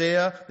prophet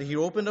Isaiah, he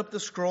opened up the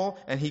scroll,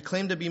 and he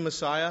claimed to be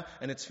Messiah.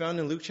 And it's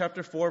found in Luke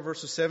chapter 4,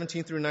 verses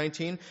 17 through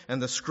 19.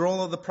 And the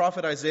scroll of the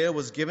prophet Isaiah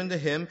was given to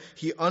him.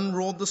 He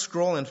unrolled the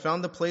scroll and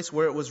found the place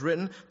where it was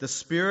written, "The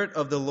Spirit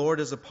of the Lord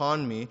is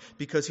upon me,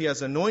 because he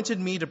has anointed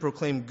me to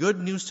proclaim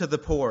good news to the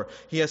poor.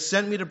 He has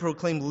sent me to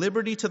proclaim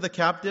liberty to the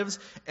captives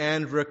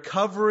and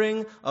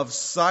recovering of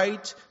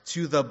sight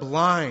to the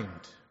blind,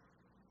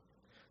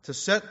 to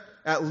set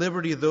at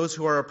liberty those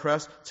who are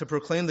oppressed, to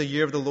proclaim the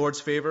year of the Lord's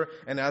favor."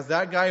 And as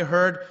that guy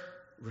heard,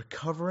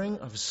 recovering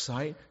of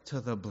sight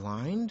to the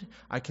blind,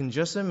 I can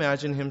just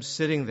imagine him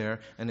sitting there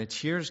and a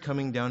tear's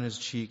coming down his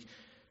cheek.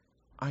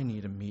 I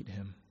need to meet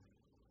him.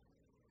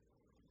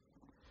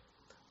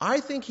 I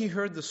think he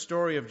heard the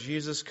story of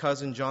Jesus'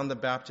 cousin John the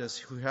Baptist,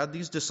 who had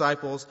these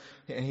disciples,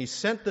 and he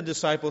sent the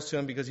disciples to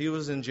him because he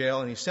was in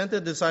jail, and he sent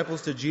the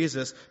disciples to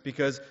Jesus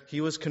because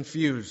he was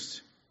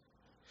confused.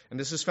 And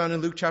this is found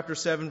in Luke chapter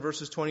 7,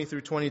 verses 20 through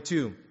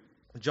 22.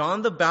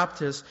 John the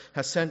Baptist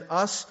has sent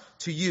us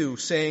to you,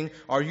 saying,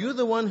 "Are you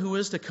the one who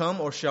is to come,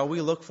 or shall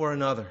we look for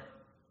another?"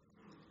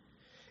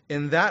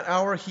 In that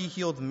hour he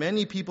healed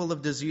many people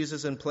of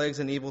diseases and plagues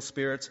and evil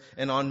spirits,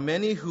 and on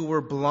many who were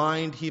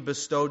blind he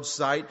bestowed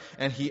sight,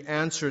 and he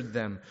answered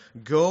them,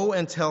 "Go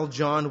and tell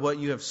John what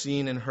you have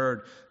seen and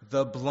heard.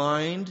 The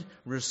blind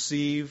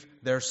receive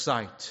their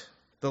sight.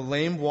 The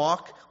lame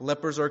walk,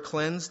 lepers are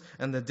cleansed,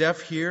 and the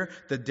deaf hear,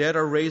 the dead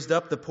are raised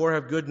up, the poor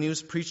have good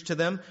news preached to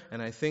them."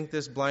 And I think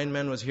this blind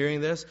man was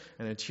hearing this,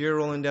 and a tear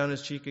rolling down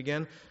his cheek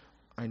again.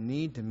 I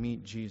need to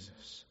meet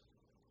Jesus.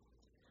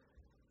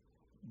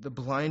 The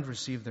blind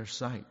receive their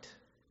sight.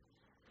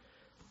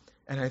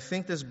 And I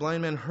think this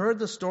blind man heard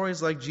the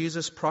stories like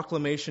Jesus'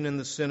 proclamation in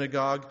the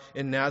synagogue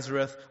in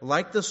Nazareth,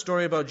 like the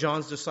story about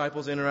John's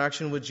disciples'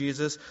 interaction with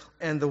Jesus,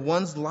 and the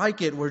ones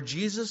like it where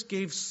Jesus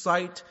gave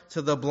sight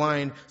to the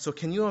blind. So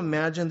can you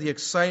imagine the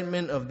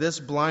excitement of this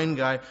blind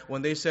guy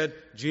when they said,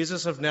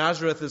 Jesus of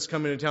Nazareth is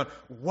coming to town?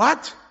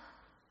 What?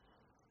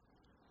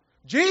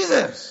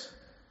 Jesus!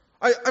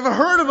 I've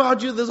heard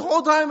about you this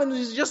whole time, and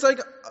he's just like,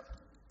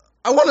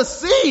 I want to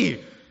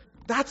see.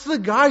 That's the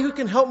guy who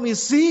can help me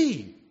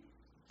see.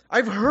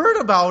 I've heard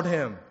about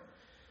him.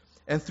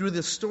 And through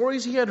the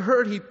stories he had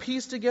heard, he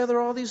pieced together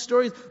all these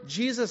stories.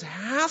 Jesus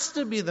has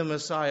to be the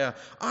Messiah.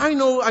 I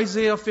know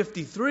Isaiah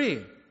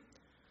 53.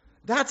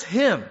 That's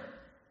him.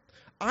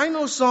 I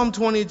know Psalm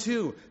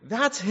 22.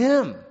 That's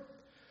him.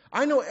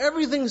 I know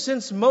everything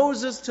since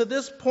Moses to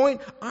this point.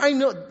 I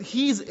know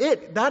he's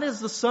it. That is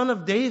the Son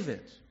of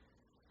David.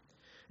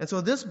 And so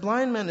this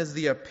blind man is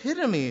the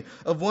epitome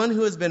of one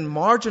who has been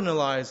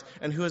marginalized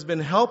and who has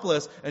been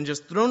helpless and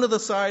just thrown to the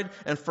side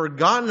and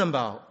forgotten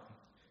about.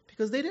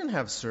 Because they didn't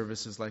have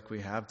services like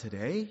we have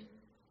today.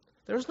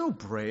 There's no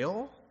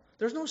Braille.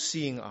 There's no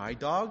seeing eye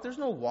dog. There's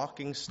no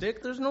walking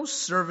stick. There's no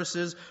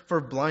services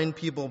for blind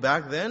people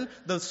back then.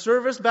 The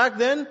service back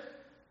then,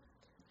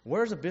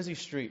 where's a busy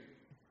street?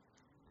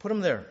 Put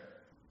them there.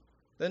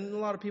 Then a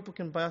lot of people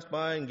can pass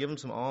by and give them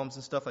some alms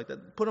and stuff like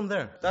that. Put them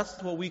there. That's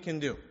what we can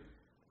do.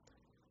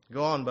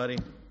 Go on, buddy.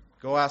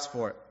 Go ask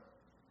for it.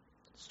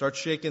 Start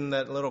shaking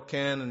that little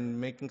can and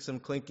making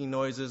some clinking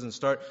noises and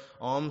start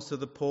alms to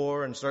the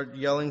poor and start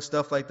yelling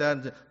stuff like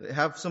that.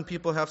 Have some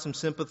people have some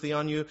sympathy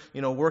on you.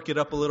 Work it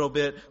up a little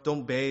bit.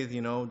 Don't bathe,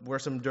 wear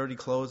some dirty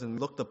clothes and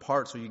look the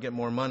part so you get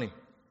more money.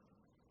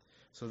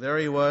 So there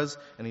he was,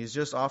 and he's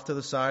just off to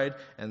the side,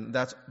 and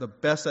that's the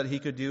best that he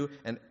could do.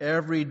 And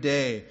every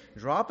day,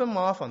 drop him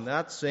off on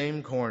that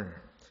same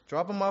corner.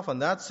 Drop him off on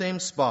that same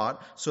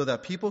spot so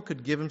that people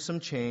could give him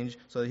some change,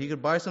 so that he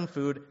could buy some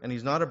food, and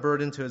he's not a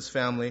burden to his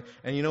family.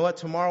 And you know what?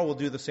 Tomorrow we'll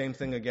do the same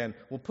thing again.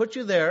 We'll put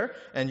you there,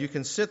 and you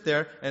can sit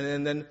there,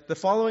 and then the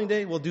following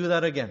day we'll do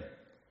that again.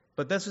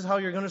 But this is how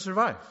you're going to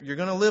survive. You're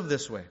going to live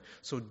this way.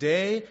 So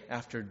day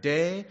after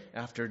day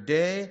after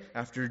day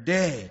after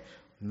day,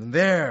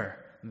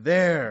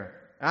 there,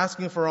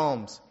 asking for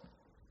alms.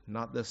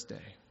 Not this day.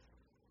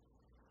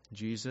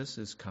 Jesus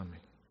is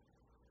coming.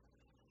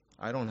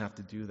 I don't have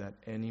to do that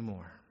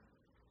anymore.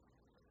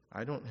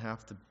 I don't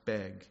have to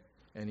beg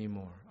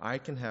anymore. I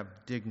can have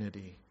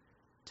dignity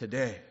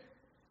today.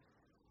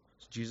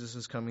 Jesus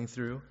is coming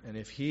through, and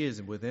if he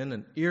is within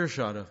an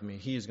earshot of me,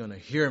 he is going to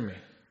hear me.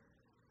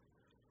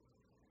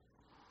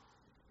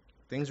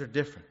 Things are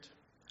different.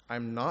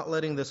 I'm not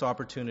letting this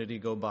opportunity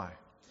go by.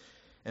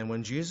 And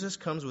when Jesus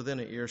comes within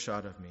an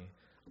earshot of me,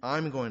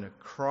 I'm going to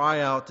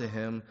cry out to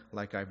him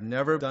like I've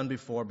never done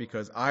before,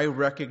 because I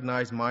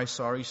recognize my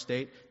sorry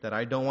state, that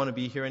I don't want to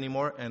be here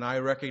anymore, and I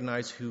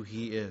recognize who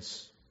he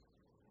is.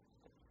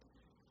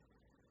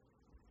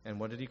 And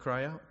what did he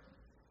cry out?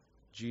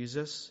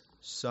 Jesus,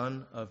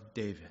 Son of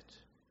David,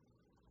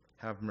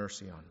 have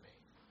mercy on me.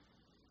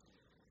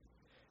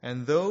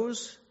 And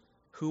those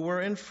who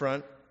were in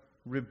front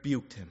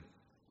rebuked him,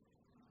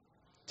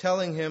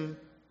 telling him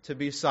to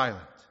be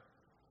silent.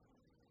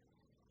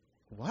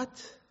 What?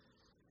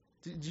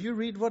 Did you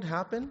read what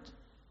happened?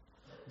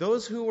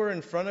 Those who were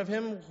in front of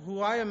him,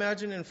 who I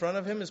imagine in front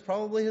of him is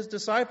probably his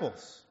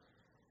disciples,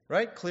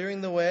 right?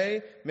 Clearing the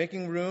way,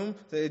 making room.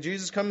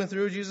 Jesus coming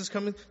through, Jesus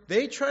coming.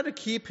 They try to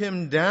keep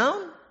him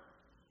down.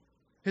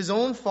 His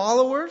own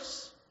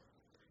followers.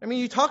 I mean,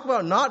 you talk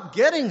about not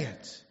getting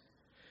it.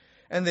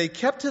 And they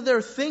kept to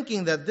their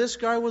thinking that this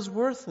guy was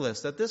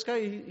worthless, that this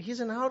guy,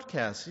 he's an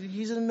outcast,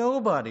 he's a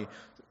nobody.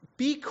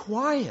 Be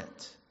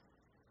quiet.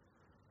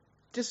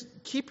 Just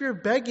keep your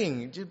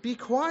begging. Just be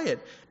quiet.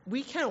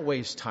 We can't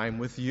waste time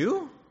with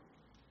you.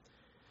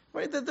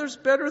 Right? That there's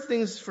better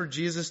things for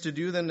Jesus to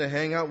do than to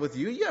hang out with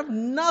you. You have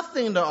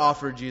nothing to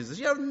offer Jesus.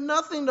 You have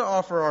nothing to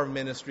offer our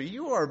ministry.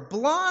 You are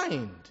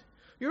blind.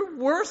 You're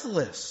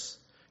worthless.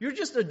 You're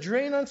just a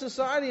drain on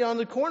society on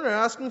the corner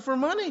asking for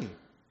money.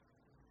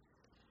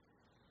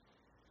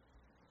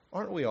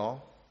 Aren't we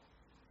all?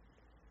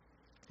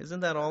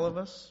 Isn't that all of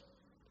us?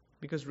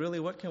 Because really,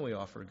 what can we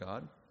offer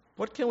God?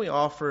 What can we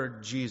offer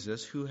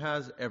Jesus, who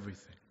has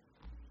everything?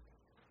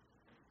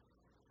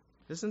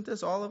 Isn't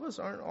this all of us?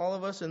 Aren't all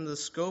of us in the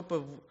scope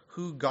of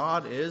who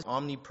God is,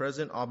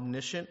 omnipresent,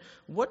 omniscient?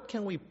 What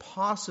can we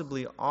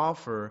possibly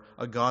offer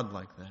a God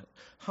like that?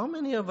 How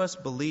many of us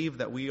believe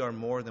that we are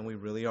more than we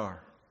really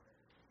are?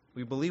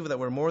 We believe that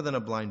we're more than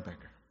a blind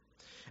beggar.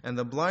 And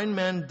the blind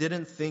man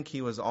didn't think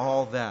he was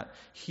all that.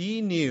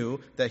 He knew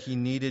that he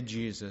needed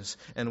Jesus.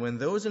 And when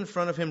those in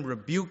front of him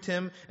rebuked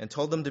him and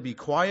told him to be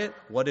quiet,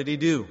 what did he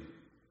do?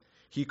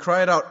 He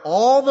cried out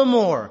all the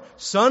more,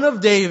 Son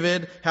of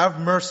David, have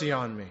mercy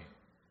on me.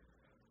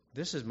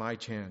 This is my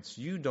chance.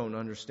 You don't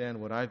understand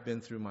what I've been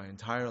through my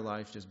entire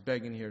life, just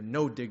begging here,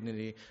 no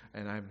dignity,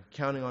 and I'm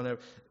counting on it.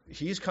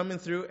 He's coming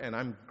through, and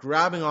I'm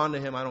grabbing onto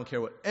him. I don't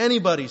care what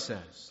anybody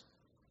says.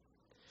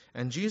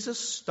 And Jesus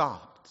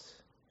stopped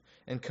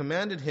and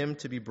commanded him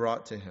to be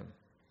brought to him.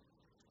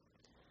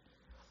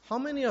 How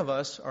many of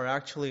us are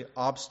actually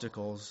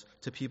obstacles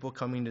to people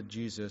coming to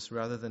Jesus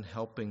rather than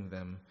helping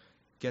them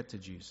get to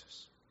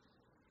Jesus?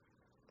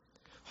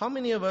 How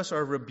many of us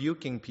are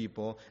rebuking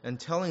people and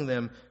telling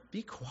them,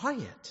 be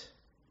quiet,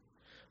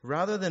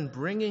 rather than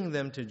bringing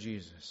them to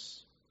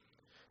Jesus?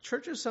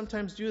 Churches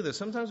sometimes do this.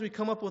 Sometimes we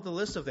come up with a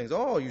list of things.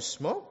 Oh, you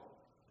smoke?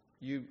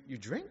 You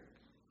drink?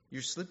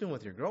 You're sleeping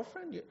with your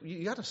girlfriend?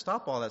 You got to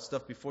stop all that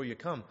stuff before you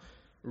come.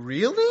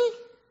 Really?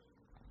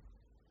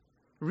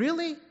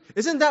 Really?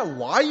 Isn't that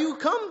why you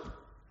come?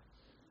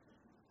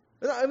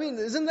 I mean,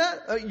 isn't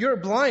that? You're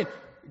blind.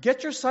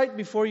 Get your sight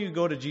before you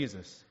go to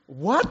Jesus.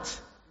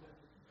 What?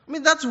 I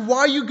mean, that's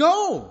why you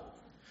go.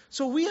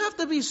 So we have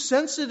to be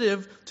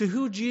sensitive to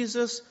who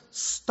Jesus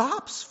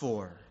stops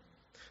for.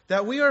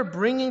 That we are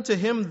bringing to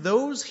him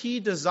those he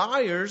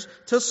desires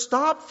to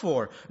stop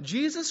for.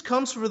 Jesus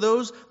comes for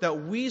those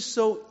that we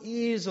so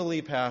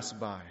easily pass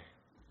by.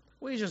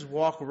 We just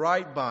walk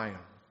right by him.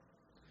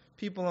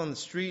 People on the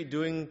street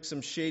doing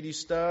some shady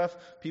stuff.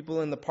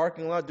 People in the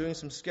parking lot doing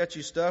some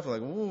sketchy stuff.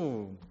 Like,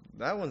 ooh,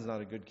 that one's not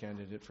a good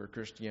candidate for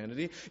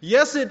Christianity.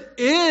 Yes, it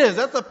is.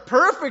 That's a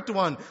perfect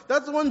one.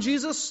 That's the one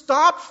Jesus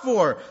stopped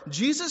for.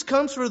 Jesus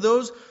comes for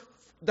those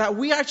that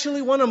we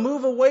actually want to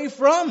move away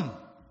from.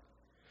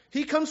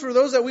 He comes for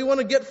those that we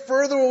want to get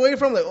further away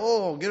from. Like,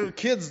 oh,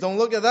 kids, don't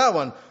look at that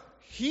one.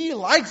 He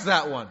likes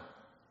that one.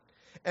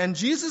 And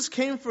Jesus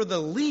came for the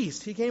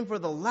least. He came for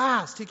the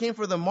last. He came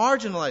for the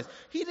marginalized.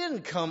 He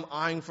didn't come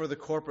eyeing for the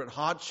corporate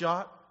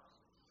hotshot.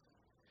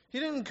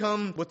 He didn't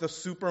come with the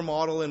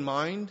supermodel in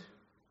mind.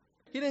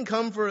 He didn't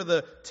come for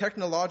the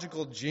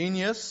technological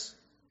genius.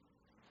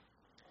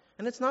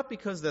 And it's not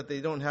because that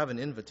they don't have an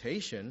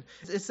invitation.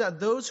 It's that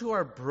those who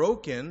are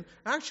broken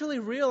actually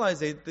realize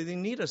that they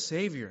need a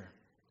Savior.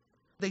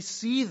 They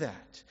see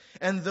that.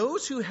 And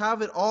those who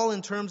have it all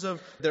in terms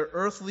of their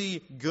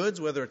earthly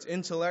goods, whether it's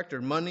intellect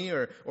or money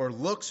or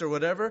looks or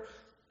whatever,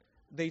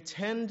 they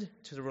tend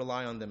to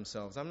rely on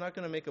themselves. I'm not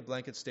going to make a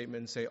blanket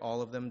statement and say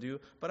all of them do,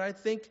 but I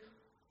think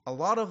a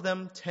lot of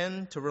them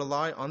tend to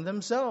rely on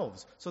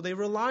themselves. So they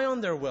rely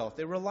on their wealth.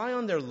 They rely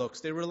on their looks.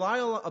 They rely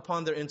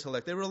upon their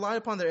intellect. They rely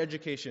upon their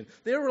education.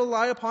 They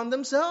rely upon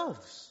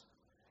themselves.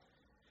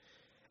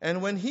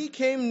 And when he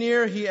came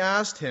near, he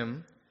asked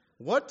him,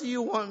 "What do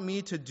you want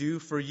me to do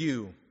for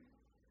you?"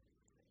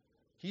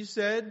 He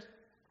said,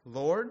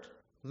 "Lord,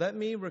 let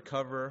me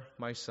recover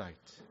my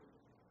sight."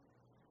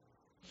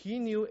 He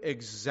knew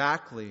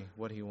exactly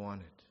what he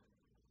wanted.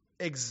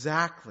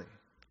 Exactly.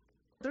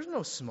 There's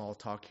no small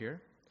talk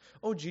here.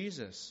 "Oh,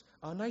 Jesus,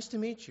 nice to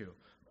meet you.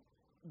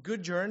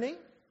 Good journey?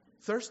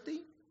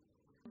 Thirsty?"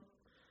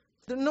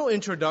 There are no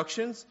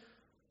introductions.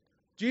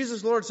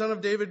 Jesus, Lord, Son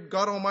of David,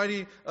 God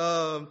Almighty,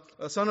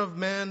 Son of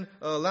Man,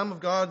 Lamb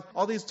of God,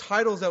 all these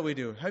titles that we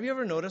do. Have you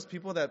ever noticed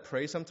people that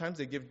pray sometimes,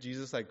 they give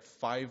Jesus like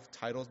 5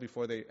 titles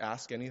before they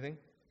ask anything?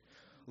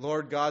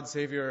 Lord, God,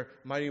 Savior,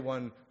 Mighty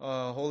One,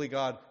 Holy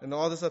God, and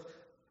all this stuff.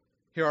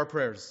 Here are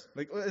prayers.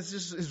 Like,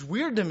 it's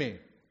weird to me.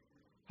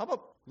 How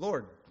about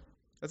Lord?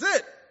 That's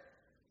it.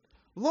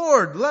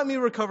 Lord, let me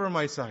recover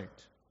my sight.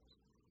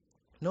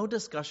 No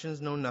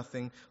discussions, no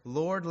nothing.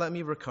 Lord, let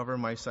me recover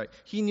my sight.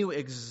 He knew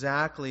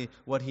exactly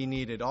what he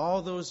needed.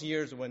 All those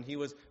years when he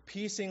was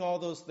piecing all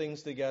those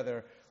things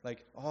together,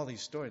 like all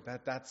these stories,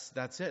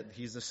 that's it.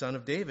 He's the son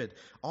of David.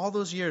 All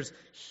those years,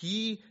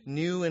 he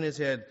knew in his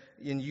head,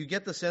 and you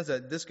get the sense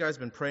that this guy's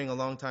been praying a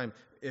long time.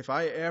 If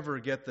I ever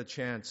get the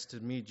chance to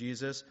meet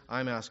Jesus,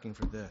 I'm asking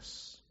for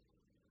this.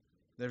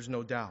 There's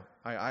no doubt.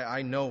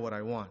 I know what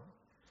I want.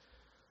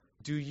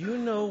 Do you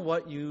know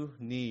what you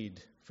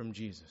need from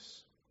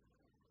Jesus?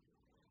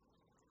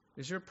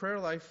 Is your prayer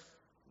life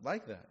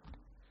like that?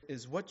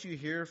 Is what you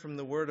hear from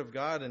the Word of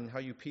God and how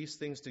you piece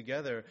things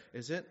together,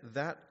 is it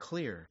that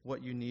clear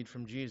what you need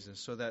from Jesus?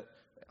 So that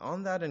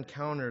on that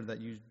encounter that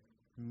you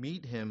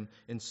meet him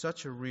in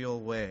such a real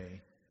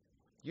way,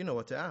 you know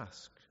what to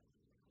ask.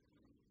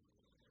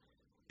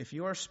 If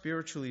you are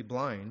spiritually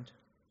blind,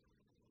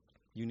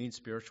 you need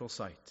spiritual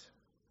sight.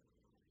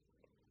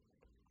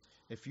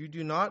 If you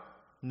do not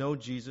know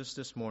Jesus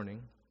this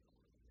morning,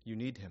 you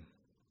need him.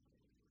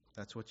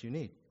 That's what you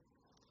need.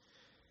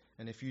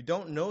 And if you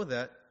don't know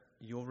that,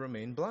 you'll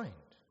remain blind.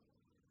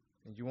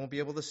 And you won't be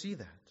able to see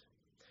that.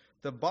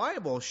 The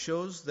Bible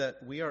shows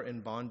that we are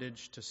in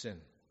bondage to sin.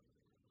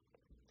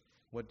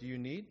 What do you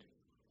need?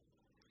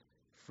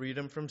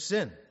 Freedom from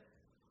sin.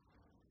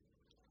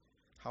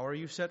 How are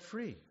you set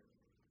free?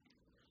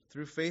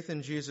 Through faith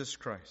in Jesus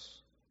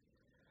Christ.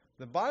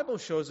 The Bible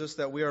shows us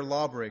that we are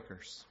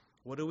lawbreakers.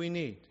 What do we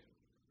need?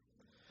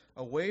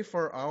 A way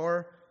for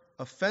our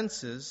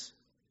offenses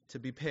to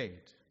be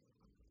paid.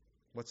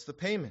 What's the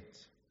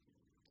payment?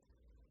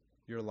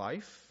 Your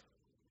life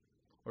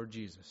or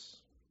Jesus?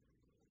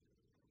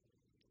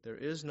 There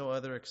is no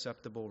other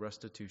acceptable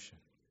restitution.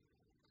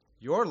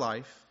 Your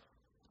life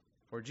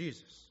or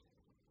Jesus.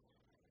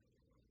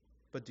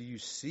 But do you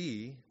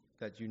see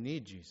that you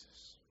need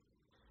Jesus?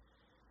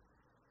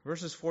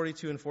 Verses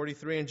 42 and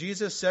 43, and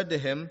Jesus said to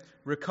him,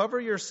 recover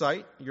your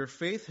sight, your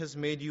faith has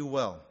made you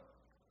well.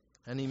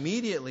 And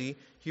immediately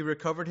he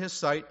recovered his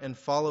sight and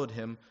followed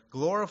him,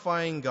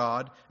 glorifying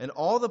God, and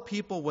all the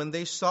people, when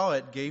they saw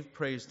it, gave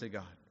praise to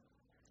God.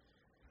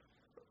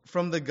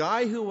 From the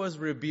guy who was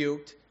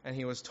rebuked, and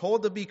he was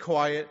told to be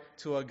quiet,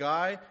 to a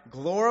guy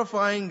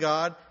glorifying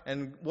God,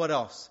 and what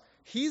else?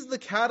 He's the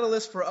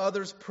catalyst for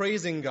others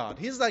praising God.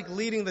 He's like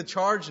leading the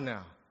charge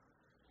now.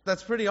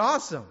 That's pretty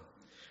awesome.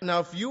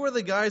 Now, if you were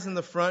the guys in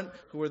the front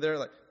who were there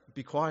like,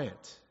 be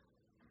quiet.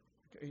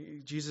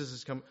 Jesus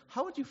is coming.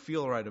 How would you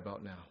feel right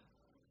about now?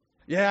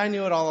 Yeah, I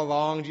knew it all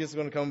along. Jesus is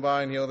going to come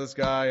by and heal this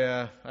guy.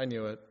 Yeah, I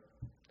knew it.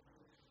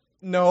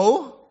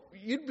 No,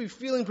 you'd be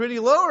feeling pretty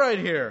low right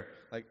here.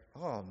 Like,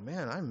 oh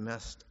man, I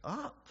messed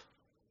up.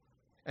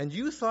 And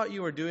you thought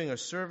you were doing a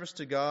service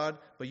to God,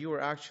 but you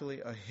were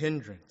actually a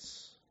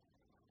hindrance.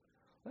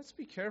 Let's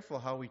be careful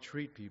how we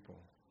treat people.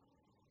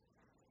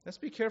 Let's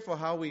be careful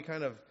how we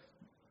kind of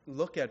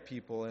look at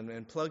people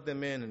and plug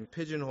them in and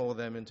pigeonhole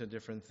them into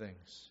different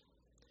things.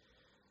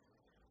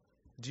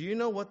 Do you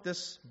know what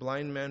this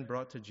blind man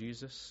brought to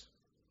Jesus?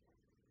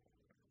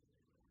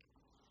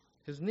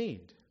 His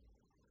need.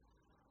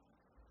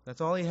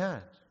 That's all he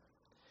had.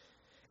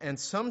 And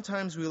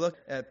sometimes we look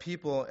at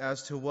people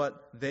as to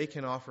what they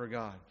can offer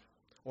God,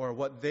 or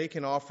what they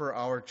can offer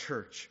our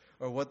church,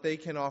 or what they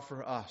can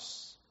offer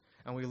us.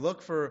 And we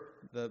look for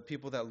the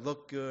people that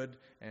look good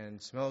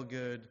and smell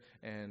good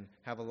and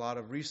have a lot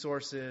of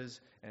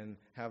resources and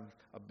have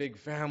a big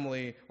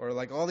family, or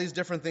like all these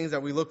different things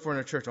that we look for in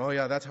a church. Oh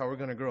yeah, that's how we're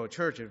going to grow a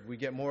church. If we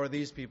get more of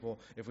these people,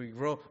 if we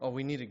grow,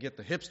 we need to get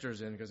the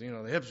hipsters in because, the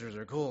hipsters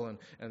are cool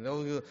and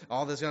they'll do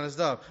all this kind of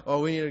stuff.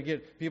 We need to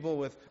get people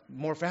with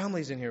more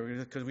families in here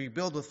because we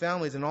build with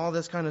families and all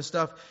this kind of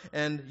stuff.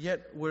 And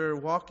yet we're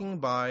walking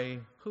by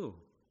who?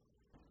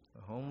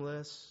 The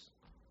homeless,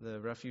 the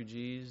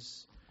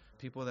refugees,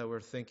 people that we're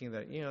thinking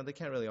that, they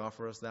can't really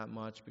offer us that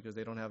much because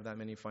they don't have that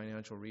many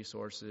financial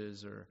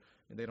resources, or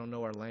they don't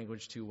know our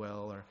language too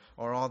well,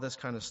 or all this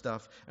kind of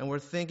stuff. And we're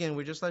thinking,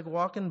 we're just like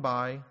walking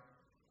by.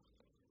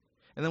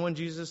 And then when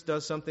Jesus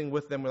does something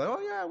with them, we're like,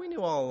 oh yeah, we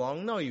knew all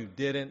along. No, you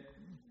didn't.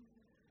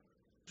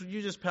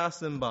 You just passed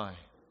them by.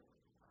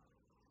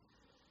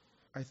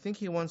 I think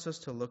he wants us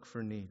to look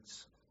for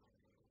needs.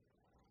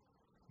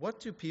 What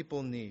do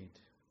people need?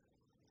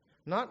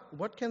 Not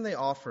what can they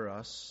offer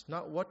us,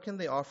 not what can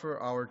they offer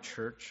our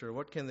church, or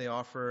what can they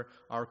offer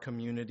our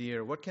community,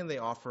 or what can they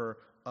offer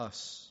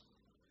us.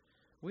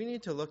 We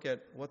need to look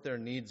at what their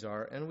needs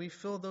are, and we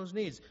fill those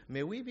needs.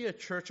 May we be a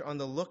church on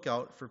the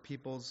lookout for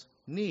people's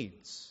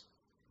needs.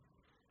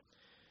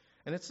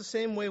 And it's the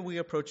same way we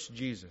approach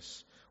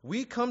Jesus.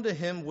 We come to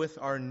him with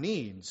our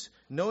needs,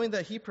 knowing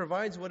that he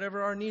provides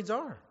whatever our needs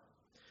are.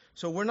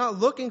 So we're not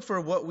looking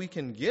for what we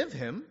can give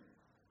him.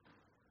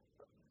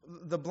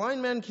 The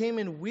blind man came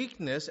in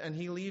weakness and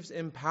he leaves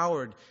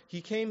empowered.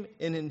 He came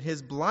in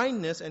his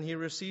blindness and he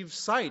receives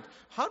sight.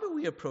 How do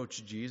we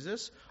approach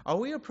Jesus? Are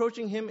we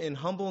approaching him in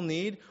humble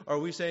need? Or are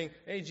we saying,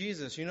 hey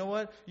Jesus, you know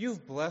what?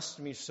 You've blessed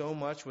me so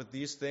much with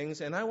these things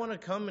and I want to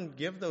come and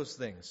give those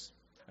things.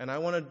 And I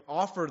want to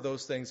offer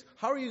those things.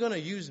 How are you going to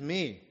use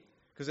me?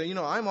 Because,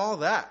 I'm all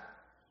that.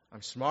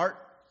 I'm smart.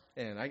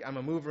 And I'm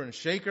a mover and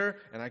shaker.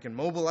 And I can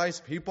mobilize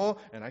people.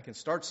 And I can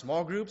start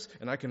small groups.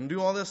 And I can do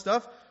all this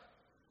stuff.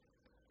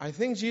 I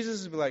think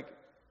Jesus would be like,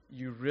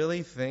 you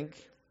really think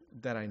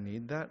that I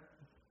need that?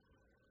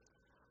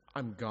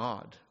 I'm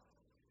God.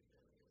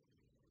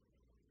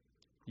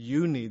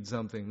 You need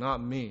something, not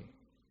me.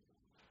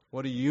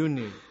 What do you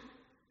need?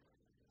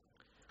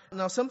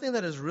 Now, something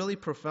that is really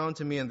profound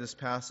to me in this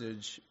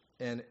passage,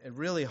 and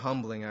really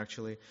humbling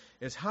actually,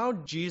 is how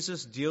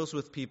Jesus deals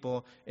with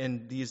people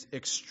in these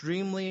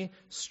extremely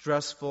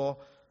stressful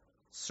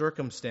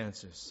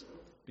circumstances.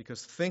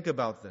 Because think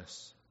about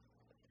this.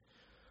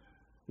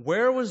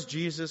 Where was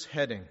Jesus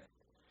heading?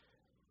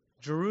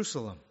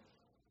 Jerusalem.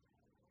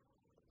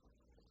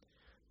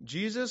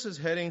 Jesus is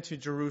heading to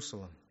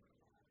Jerusalem.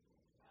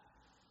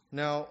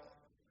 Now,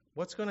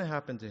 what's going to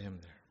happen to him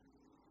there?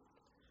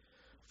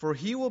 For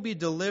he will be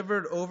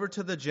delivered over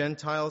to the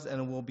Gentiles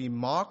and will be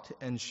mocked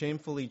and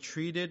shamefully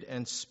treated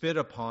and spit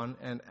upon,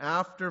 and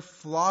after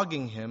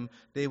flogging him,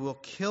 they will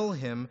kill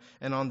him,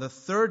 and on the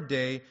third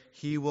day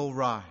he will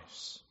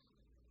rise.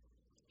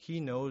 He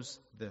knows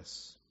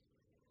this.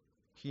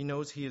 He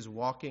knows he is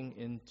walking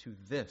into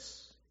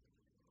this.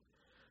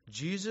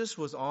 Jesus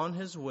was on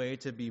his way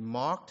to be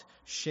mocked,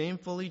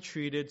 shamefully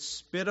treated,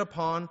 spit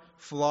upon,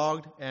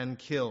 flogged, and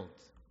killed.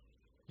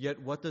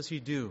 Yet what does he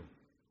do?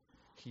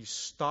 He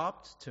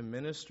stopped to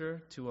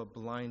minister to a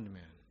blind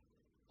man.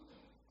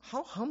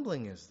 How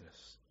humbling is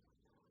this?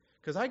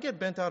 Because I get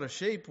bent out of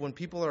shape when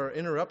people are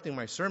interrupting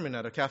my sermon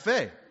at a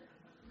cafe.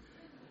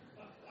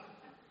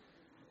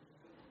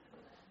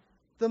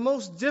 The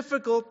most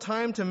difficult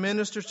time to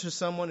minister to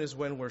someone is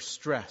when we're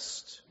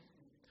stressed,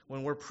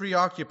 when we're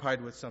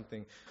preoccupied with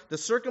something. The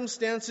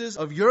circumstances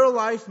of your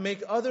life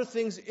make other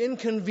things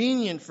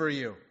inconvenient for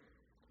you.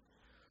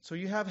 So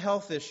you have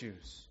health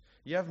issues.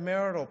 You have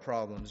marital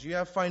problems. You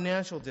have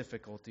financial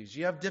difficulties.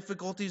 You have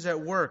difficulties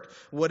at work.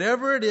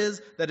 Whatever it is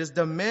that is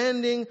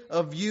demanding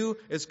of you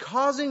is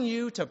causing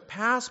you to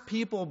pass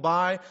people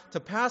by, to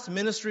pass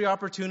ministry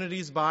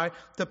opportunities by,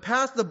 to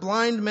pass the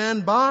blind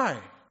man by.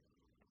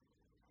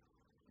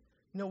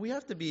 We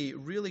have to be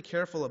really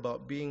careful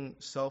about being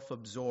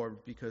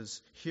self-absorbed,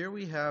 because here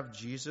we have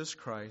Jesus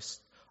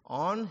Christ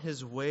on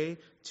his way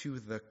to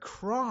the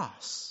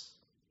cross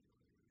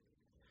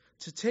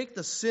to take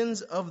the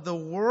sins of the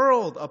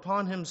world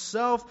upon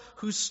himself,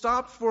 who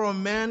stopped for a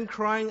man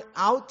crying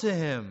out to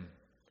him.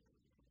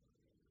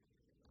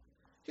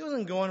 He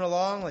wasn't going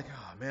along like,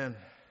 oh man,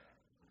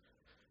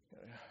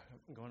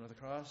 I'm going to the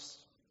cross.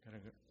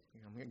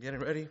 I'm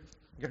getting ready.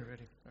 All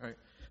right,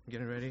 I'm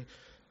getting ready.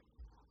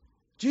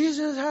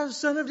 Jesus, has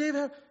Son of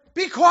David.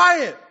 Be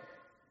quiet.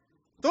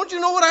 Don't you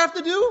know what I have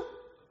to do?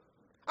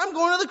 I'm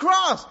going to the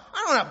cross.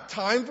 I don't have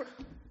time for...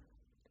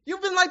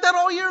 You've been like that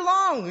all year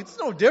long. It's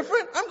no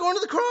different. I'm going to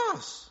the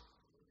cross.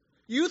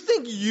 You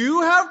think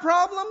you have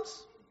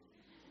problems?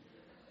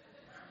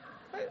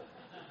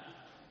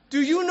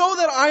 Do you know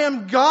that I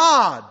am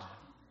God?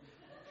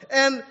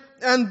 And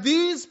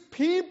these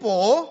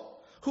people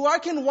who I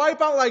can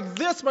wipe out like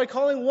this by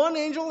calling one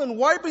angel and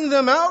wiping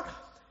them out,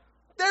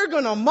 they're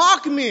going to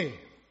mock me.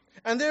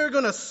 And they're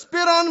going to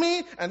spit on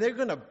me. And they're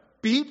going to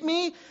beat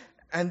me.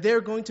 And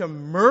they're going to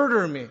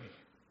murder me.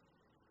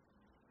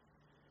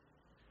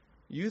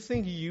 You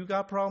think you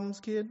got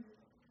problems, kid?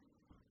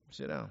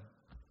 Sit down.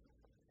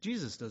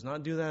 Jesus does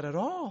not do that at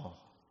all.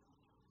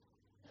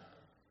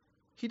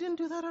 He didn't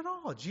do that at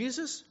all.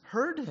 Jesus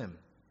heard him.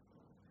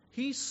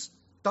 He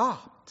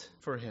stopped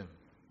for him.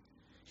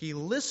 He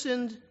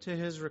listened to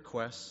his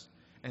requests,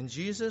 and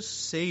Jesus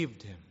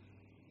saved him.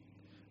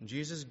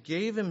 Jesus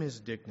gave him his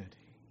dignity.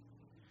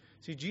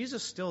 See,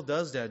 Jesus still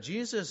does that.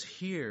 Jesus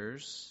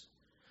hears.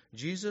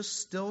 Jesus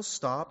still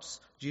stops.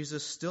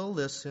 Jesus still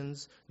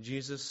listens.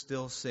 Jesus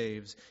still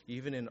saves.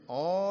 Even in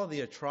all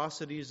the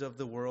atrocities of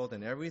the world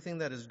and everything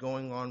that is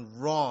going on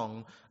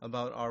wrong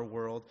about our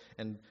world.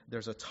 And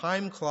there's a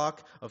time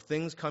clock of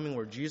things coming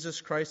where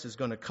Jesus Christ is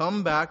going to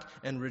come back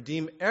and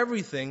redeem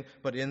everything.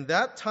 But in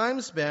that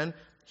time span,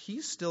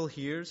 he still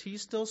hears, he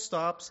still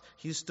stops,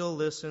 he still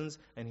listens,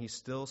 and he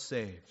still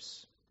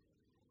saves.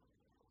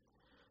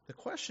 The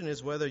question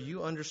is whether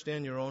you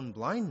understand your own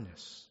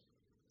blindness.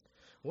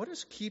 What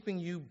is keeping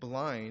you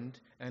blind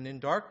and in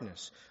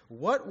darkness?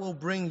 What will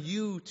bring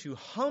you to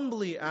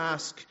humbly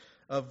ask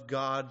of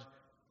God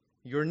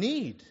your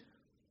need?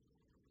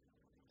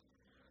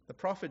 The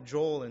prophet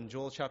Joel in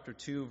Joel chapter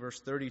 2 verse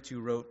 32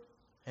 wrote,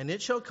 "And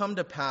it shall come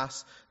to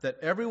pass that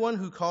everyone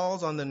who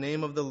calls on the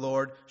name of the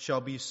Lord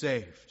shall be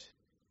saved."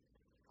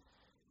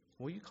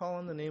 Will you call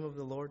on the name of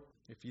the Lord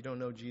if you don't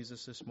know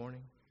Jesus this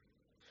morning?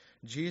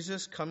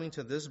 Jesus coming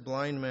to this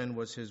blind man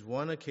was his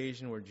one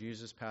occasion where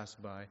Jesus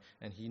passed by,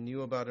 and he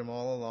knew about him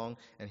all along,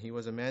 and he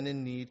was a man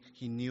in need.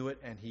 He knew it,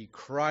 and he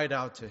cried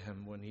out to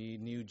him when he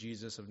knew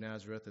Jesus of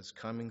Nazareth is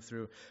coming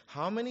through.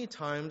 How many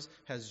times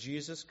has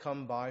Jesus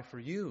come by for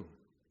you?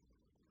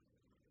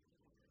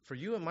 For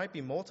you, it might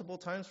be multiple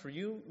times. For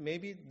you,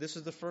 maybe this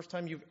is the first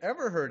time you've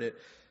ever heard it.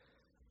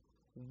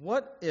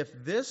 What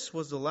if this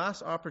was the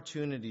last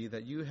opportunity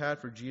that you had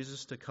for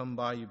Jesus to come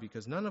by you?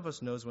 Because none of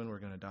us knows when we're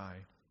going to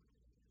die.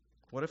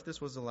 What if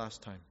this was the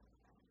last time?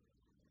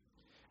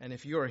 And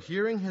if you are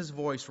hearing his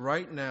voice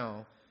right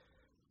now,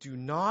 do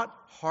not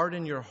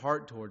harden your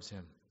heart towards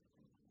him.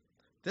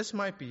 This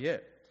might be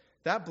it.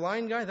 That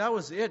blind guy, that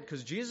was it,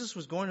 because Jesus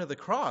was going to the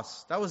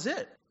cross. That was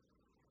it.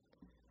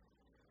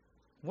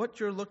 What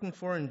you're looking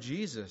for in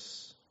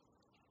Jesus,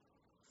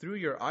 through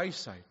your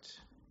eyesight,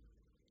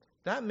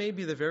 that may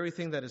be the very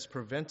thing that is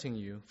preventing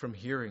you from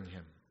hearing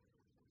him.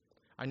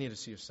 I need to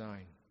see a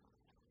sign.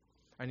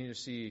 I need to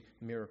see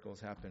miracles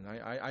happen.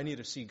 I need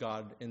to see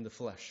God in the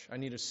flesh. I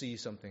need to see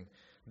something.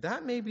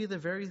 That may be the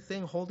very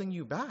thing holding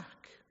you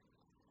back.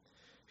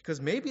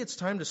 Because maybe it's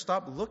time to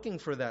stop looking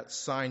for that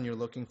sign you're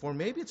looking for.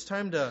 Maybe it's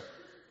time to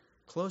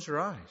close your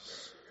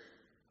eyes.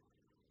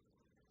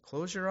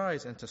 Close your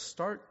eyes and to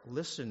start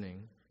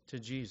listening to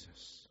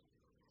Jesus.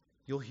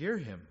 You'll hear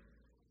him.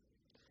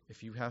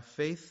 If you have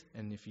faith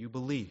and if you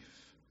believe,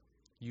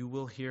 you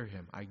will hear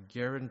him. I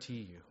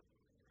guarantee you.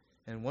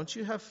 And once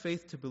you have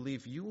faith to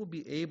believe, you will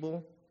be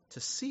able to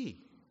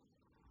see.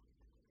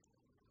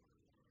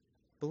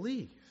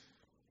 Believe.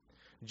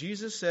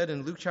 Jesus said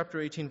in Luke chapter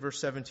 18, verse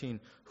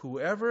 17,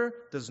 "Whoever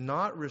does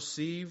not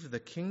receive the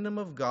kingdom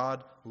of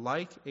God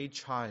like a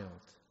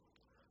child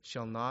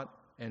shall not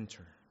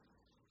enter."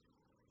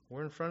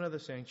 We're in front of the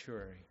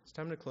sanctuary. It's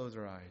time to close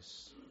our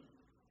eyes.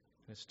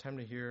 And it's time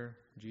to hear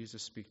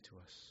Jesus speak to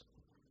us.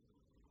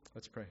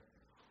 Let's pray.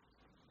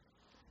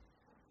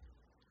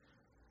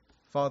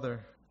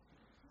 Father,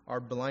 our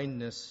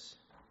blindness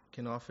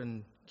can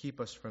often keep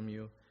us from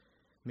you.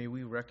 May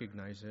we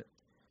recognize it.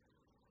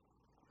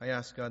 I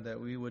ask, God,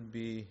 that we would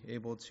be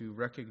able to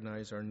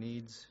recognize our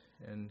needs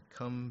and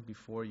come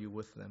before you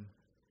with them.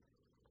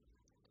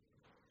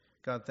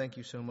 God, thank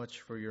you so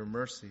much for your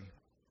mercy.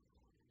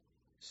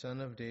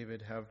 Son of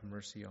David, have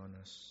mercy on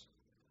us.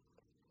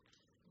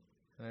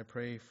 And I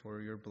pray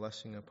for your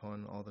blessing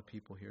upon all the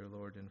people here,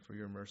 Lord, and for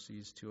your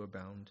mercies to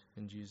abound.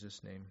 In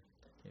Jesus' name,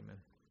 amen.